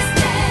your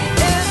mistake.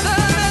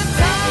 Isn't it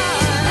time?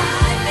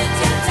 It's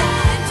your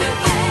time to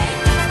wait.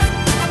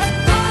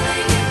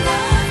 Falling in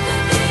love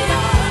could be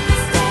your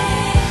mistake.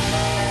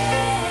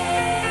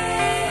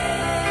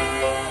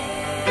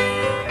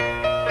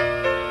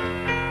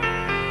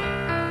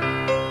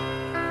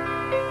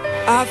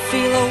 I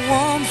feel a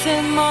warmth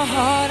in my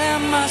heart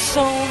and my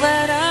soul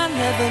that I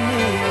never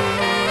knew.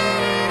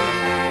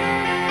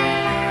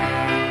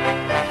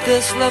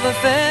 This love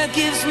affair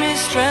gives me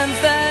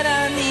strength that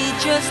I need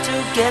just to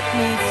get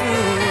me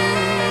through.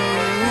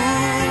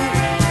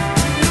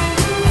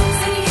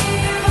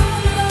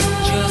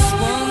 Just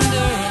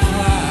wondering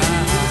why.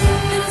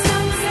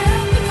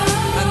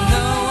 I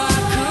know I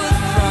could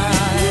cry,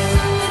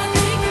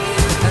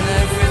 and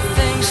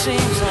everything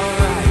seems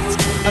alright.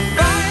 I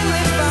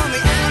finally found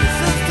the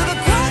answers to the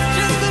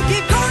questions that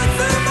keep going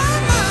through my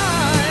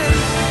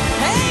mind.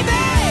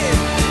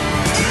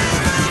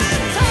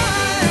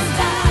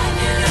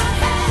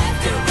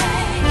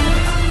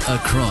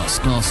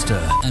 Essex,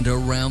 Gloucester, and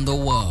around the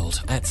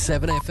world at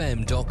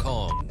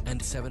 7fm.com and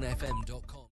 7fm.com.